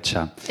dall'antica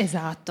Grecia.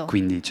 Esatto.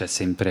 Quindi c'è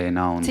sempre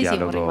un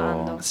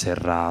dialogo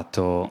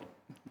serrato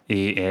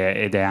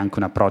ed è anche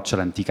un approccio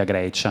all'antica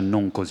Grecia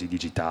non così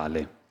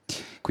digitale.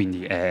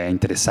 Quindi è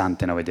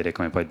interessante vedere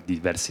come poi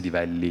diversi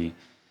livelli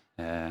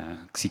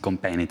si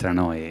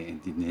compenetrano e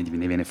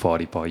ne viene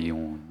fuori poi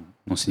un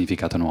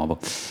significato nuovo.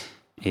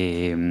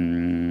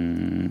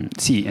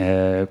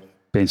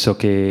 Penso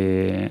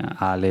che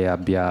Ale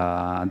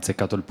abbia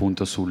azzeccato il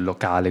punto sul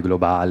locale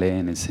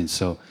globale, nel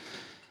senso,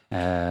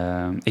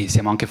 e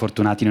siamo anche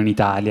fortunati in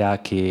Italia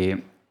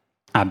che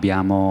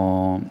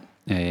abbiamo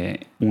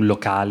un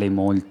locale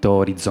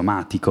molto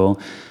rizomatico,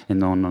 e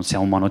non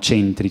siamo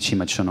monocentrici,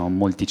 ma ci sono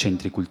molti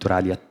centri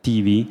culturali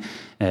attivi.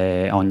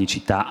 Ogni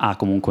città ha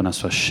comunque una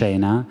sua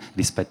scena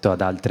rispetto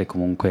ad altre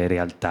comunque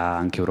realtà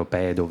anche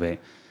europee dove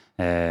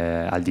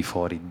al di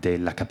fuori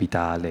della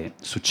capitale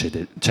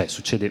succede,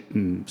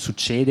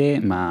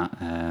 ma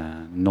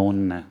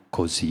non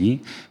così,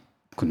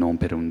 non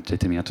per un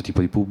determinato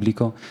tipo di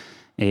pubblico,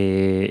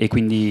 e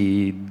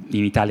quindi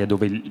in Italia,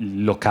 dove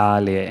il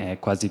locale è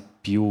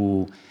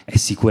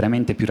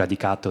sicuramente più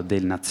radicato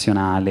del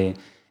nazionale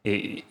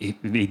e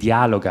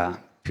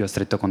dialoga più a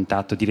stretto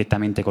contatto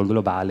direttamente col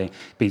globale,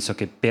 penso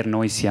che per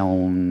noi sia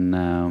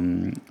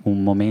un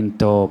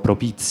momento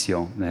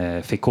propizio,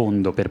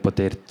 fecondo, per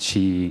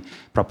poterci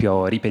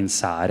proprio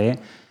ripensare,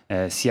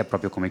 sia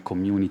proprio come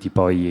community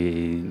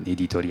poi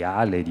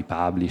editoriale, di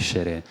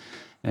publisher,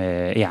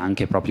 e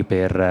anche proprio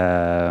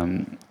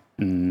per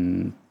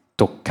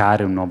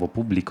toccare un nuovo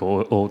pubblico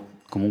o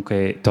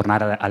comunque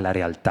tornare alla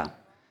realtà.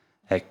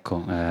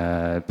 Ecco,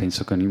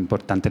 penso che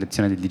un'importante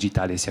lezione del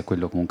digitale sia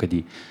quello comunque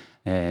di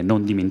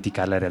non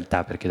dimenticare la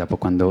realtà, perché dopo,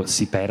 quando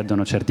si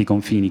perdono certi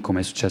confini, come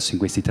è successo in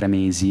questi 3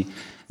 mesi,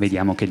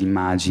 vediamo che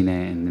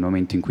l'immagine, nel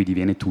momento in cui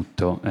diviene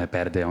tutto,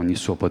 perde ogni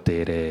suo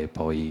potere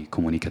poi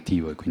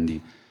comunicativo, e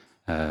quindi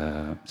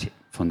sì,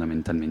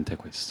 fondamentalmente è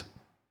questo.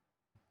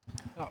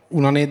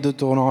 Un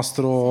aneddoto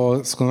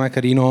nostro, secondo me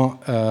carino,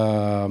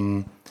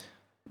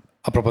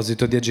 a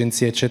proposito di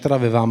agenzie eccetera,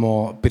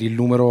 avevamo, per il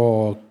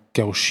numero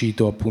che è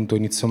uscito appunto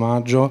inizio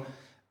maggio,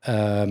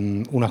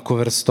 una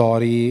cover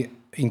story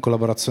in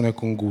collaborazione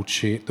con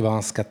Gucci,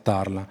 dovevamo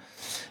scattarla,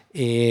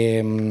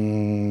 e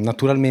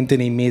naturalmente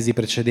nei mesi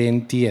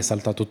precedenti è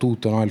saltato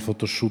tutto, no? Il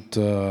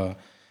photoshoot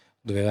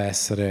doveva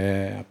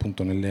essere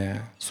appunto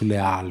sulle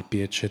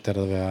Alpi eccetera,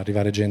 doveva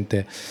arrivare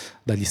gente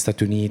dagli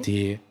Stati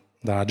Uniti,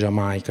 dalla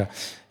Giamaica,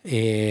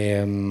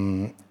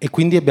 e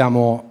quindi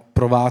abbiamo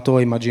provato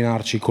a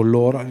immaginarci con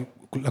loro.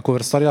 La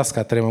cover story la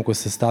scatteremo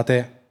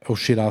quest'estate,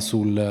 uscirà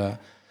sul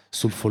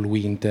Fall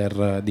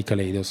Winter di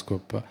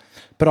Kaleidoscope,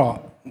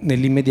 però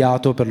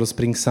nell'immediato per lo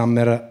Spring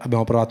Summer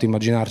abbiamo provato a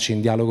immaginarci in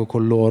dialogo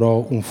con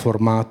loro un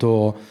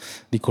formato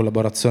di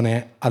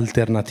collaborazione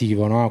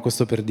alternativo, no?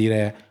 Questo per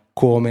dire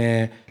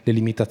come le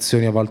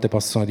limitazioni a volte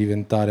possono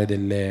diventare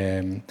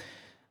delle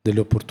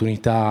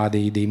opportunità,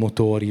 dei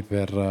motori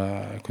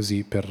per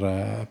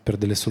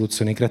delle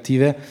soluzioni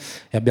creative,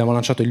 e abbiamo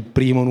lanciato il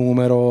primo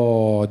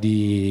numero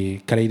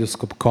di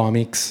Kaleidoscope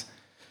Comics,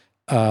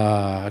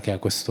 che è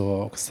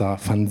questa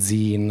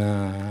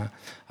fanzine,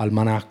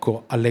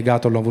 almanacco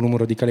allegato al nuovo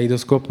numero di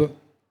Kaleidoscope,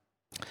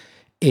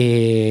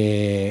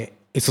 e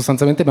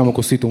sostanzialmente abbiamo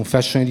costruito un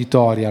fashion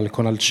editorial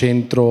con al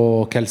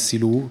centro Kelsey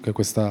Lu, che è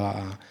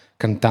questa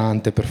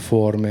cantante,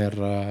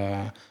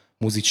 performer,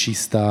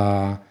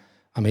 musicista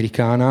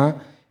americana,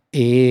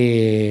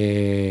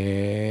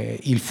 e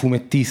il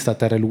fumettista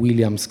Terrell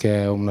Williams,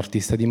 che è un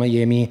artista di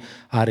Miami,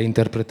 ha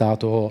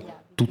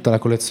reinterpretato tutta la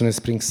collezione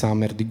Spring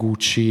Summer di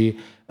Gucci,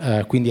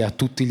 quindi a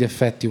tutti gli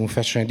effetti un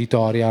fashion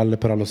editorial,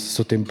 però allo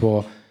stesso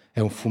tempo è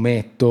un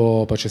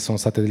fumetto. Poi ci sono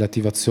state delle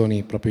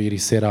attivazioni proprio ieri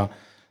sera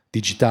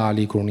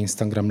digitali con un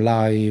Instagram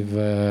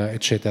live,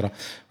 eccetera.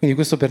 Quindi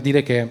questo per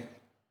dire che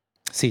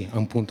sì,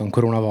 appunto,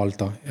 ancora una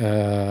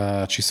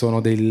volta ci sono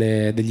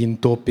degli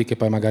intoppi che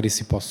poi magari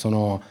si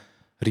possono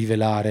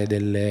rivelare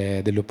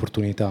delle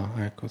opportunità.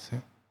 Ecco, sì.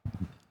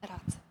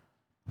 Grazie.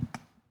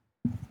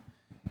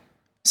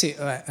 Sì,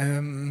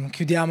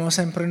 chiudiamo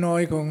sempre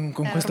noi con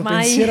questo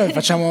ormai... pensiero e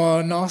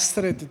facciamo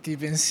nostre tutti i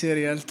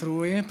pensieri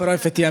altrui, però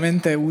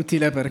effettivamente è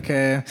utile,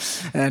 perché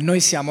noi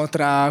siamo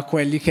tra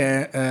quelli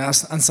che hanno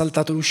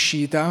saltato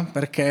l'uscita,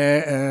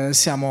 perché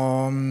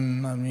siamo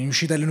in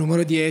uscita del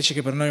numero 10,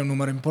 che per noi è un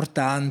numero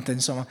importante,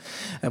 insomma,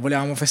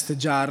 volevamo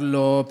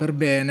festeggiarlo per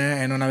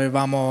bene e non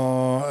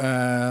eravamo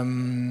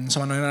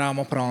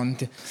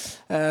pronti.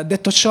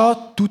 Detto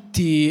ciò,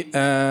 tutti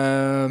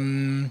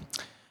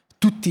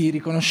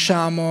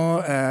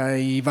riconosciamo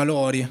i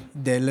valori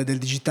del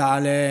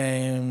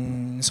digitale,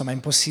 insomma è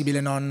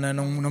impossibile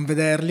non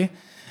vederli,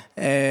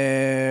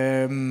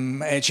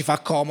 e ci fa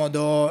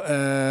comodo,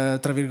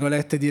 tra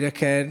virgolette, dire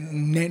che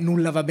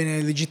nulla va bene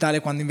nel digitale,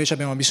 quando invece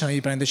abbiamo bisogno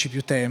di prenderci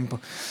più tempo.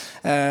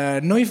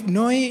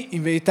 Noi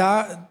in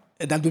verità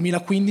è dal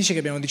 2015 che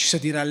abbiamo deciso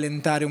di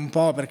rallentare un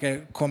po',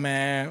 perché,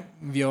 come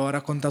vi ho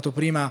raccontato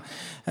prima,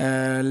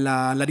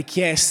 la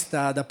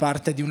richiesta da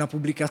parte di una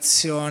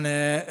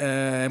pubblicazione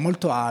è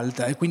molto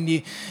alta, e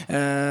quindi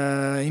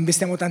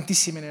investiamo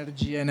tantissime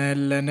energie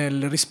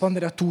nel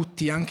rispondere a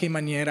tutti, anche in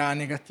maniera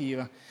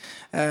negativa.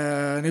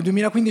 Nel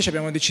 2015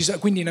 abbiamo deciso,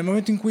 quindi nel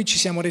momento in cui ci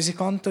siamo resi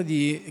conto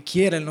di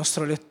chi era il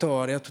nostro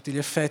lettore a tutti gli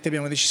effetti,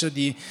 abbiamo deciso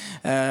di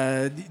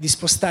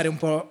spostare un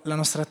po' la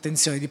nostra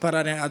attenzione, di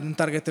parlare ad un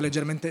target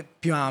leggermente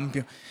più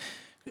ampio.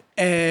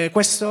 E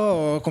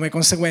questo, come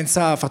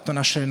conseguenza, ha fatto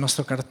nascere il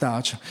nostro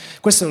cartaceo.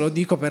 Questo lo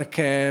dico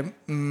perché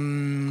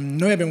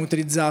noi abbiamo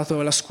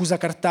utilizzato la scusa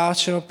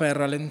cartaceo per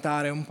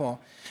rallentare un po',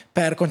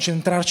 per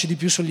concentrarci di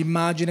più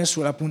sull'immagine,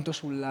 appunto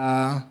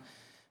sulla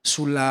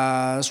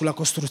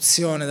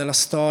costruzione della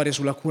storia,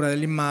 sulla cura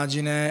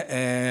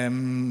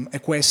dell'immagine, e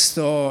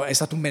questo è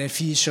stato un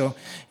beneficio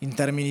in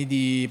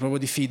termini proprio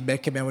di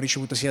feedback che abbiamo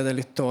ricevuto sia dai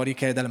lettori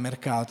che dal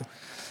mercato.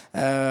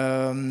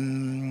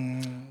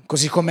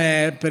 Così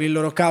come per il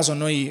loro caso,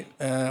 noi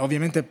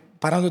ovviamente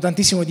parlando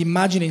tantissimo di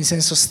immagine in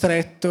senso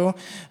stretto,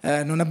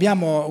 non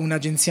abbiamo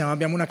un'agenzia, ma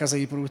abbiamo una casa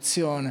di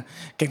produzione,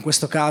 che in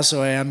questo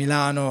caso è a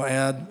Milano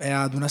e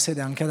ad una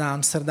sede anche ad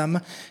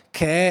Amsterdam,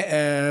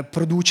 che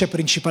produce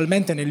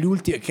principalmente negli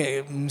ultimi,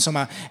 che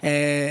insomma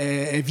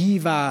è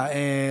viva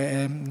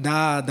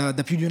da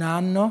più di un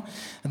anno,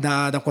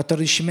 da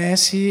 14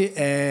 mesi,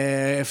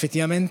 e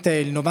effettivamente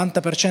il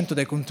 90%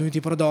 dei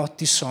contenuti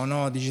prodotti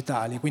sono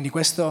digitali, quindi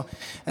questo,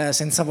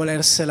 senza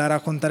volersela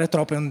raccontare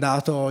troppo, è un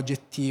dato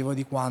oggettivo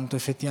di quanto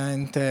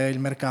effettivamente il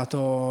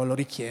mercato lo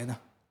richieda.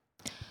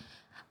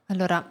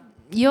 Allora,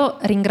 io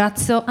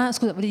ringrazio...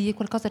 scusa, volevi dire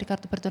qualcosa,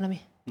 Riccardo?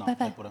 Perdonami. No, vai.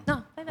 vai pure.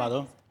 No, vai.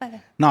 Vado? Vai.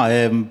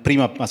 No,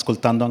 prima,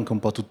 ascoltando anche un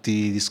po' tutti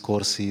i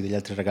discorsi degli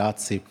altri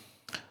ragazzi,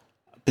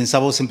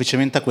 pensavo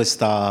semplicemente a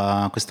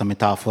questa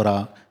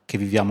metafora che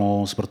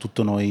viviamo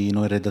soprattutto noi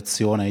in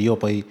redazione. Io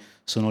poi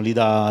sono lì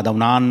da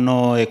un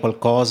anno e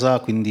qualcosa,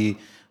 quindi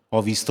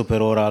ho visto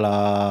per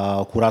ora,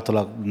 ho curato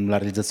la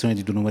realizzazione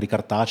di 2 numeri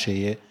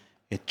cartacei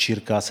e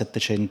circa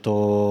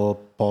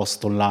 700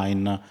 post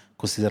online,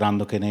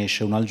 considerando che ne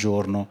esce uno al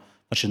giorno,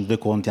 facendo 2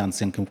 conti,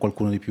 anzi anche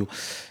qualcuno di più.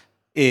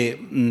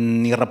 E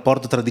il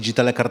rapporto tra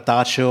digitale e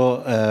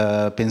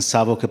cartaceo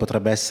pensavo che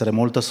potrebbe essere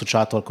molto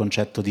associato al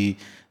concetto di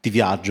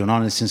viaggio, no?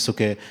 Nel senso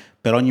che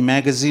per ogni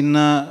magazine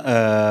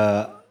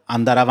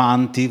andare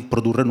avanti,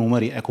 produrre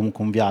numeri è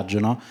comunque un viaggio,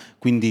 no?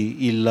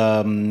 Quindi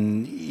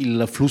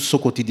il flusso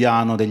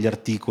quotidiano degli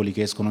articoli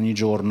che escono ogni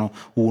giorno,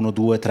 1,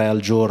 2, 3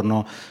 al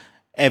giorno,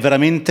 è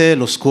veramente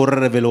lo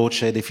scorrere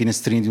veloce dei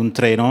finestrini di un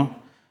treno,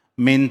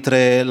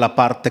 mentre la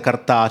parte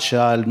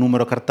cartacea, il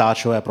numero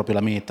cartaceo è proprio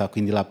la meta,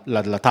 quindi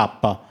la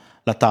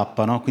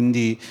tappa, no?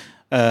 Quindi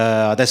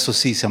adesso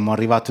sì, siamo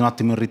arrivati un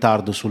attimo in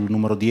ritardo sul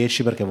numero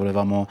 10 perché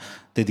volevamo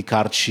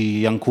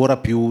dedicarci ancora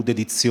più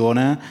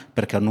dedizione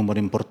perché è un numero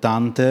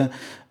importante,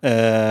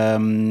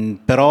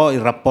 però il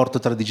rapporto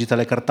tra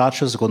digitale e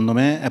cartaceo secondo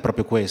me è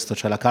proprio questo,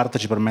 cioè la carta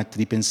ci permette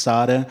di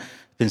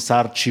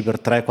pensarci per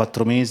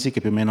 3-4 mesi,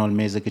 che più o meno è il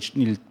mese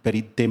per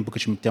il tempo che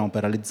ci mettiamo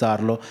per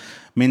realizzarlo,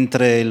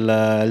 mentre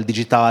il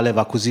digitale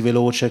va così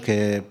veloce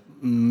che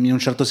in un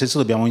certo senso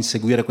dobbiamo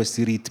inseguire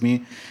questi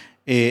ritmi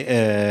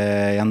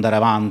e andare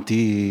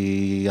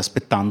avanti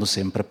aspettando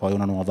sempre poi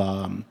una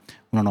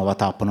nuova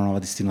tappa, una nuova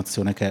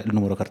destinazione che è il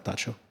numero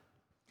cartaceo.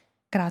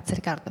 Grazie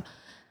Riccardo.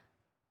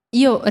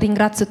 Io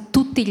ringrazio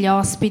tutti gli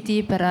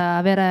ospiti per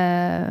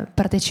aver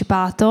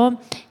partecipato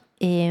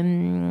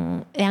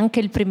e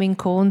anche il primo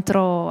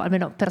incontro,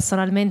 almeno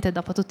personalmente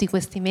dopo tutti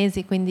questi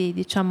mesi, quindi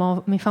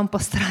diciamo mi fa un po'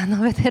 strano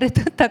vedere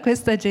tutta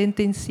questa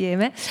gente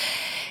insieme.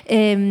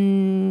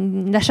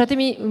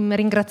 Lasciatemi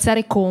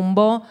ringraziare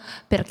Combo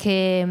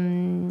perché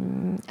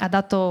ha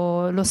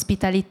dato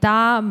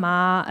l'ospitalità,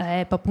 ma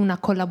è proprio una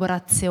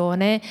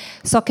collaborazione.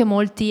 So che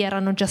molti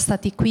erano già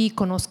stati qui,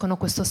 conoscono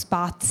questo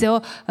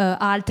spazio,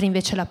 altri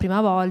invece la prima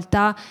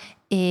volta,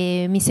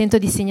 e mi sento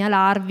di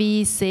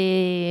segnalarvi,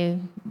 se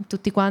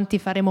tutti quanti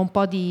faremo un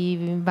po'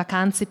 di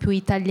vacanze più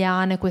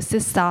italiane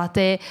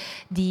quest'estate,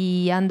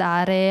 di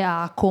andare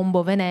a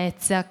Combo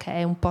Venezia, che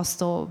è un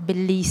posto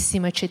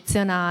bellissimo,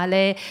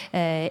 eccezionale,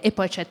 e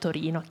poi c'è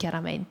Torino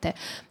chiaramente.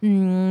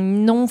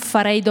 Non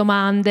farei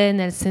domande,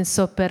 nel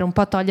senso, per un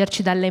po'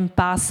 toglierci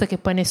dall'impasse che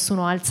poi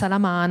nessuno alza la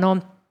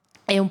mano,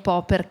 e un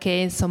po' perché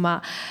insomma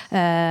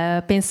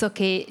penso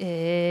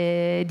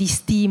che di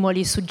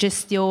stimoli,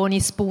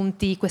 suggestioni,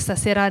 spunti questa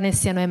sera ne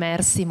siano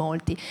emersi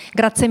molti.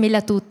 Grazie mille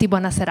a tutti,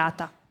 buona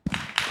serata.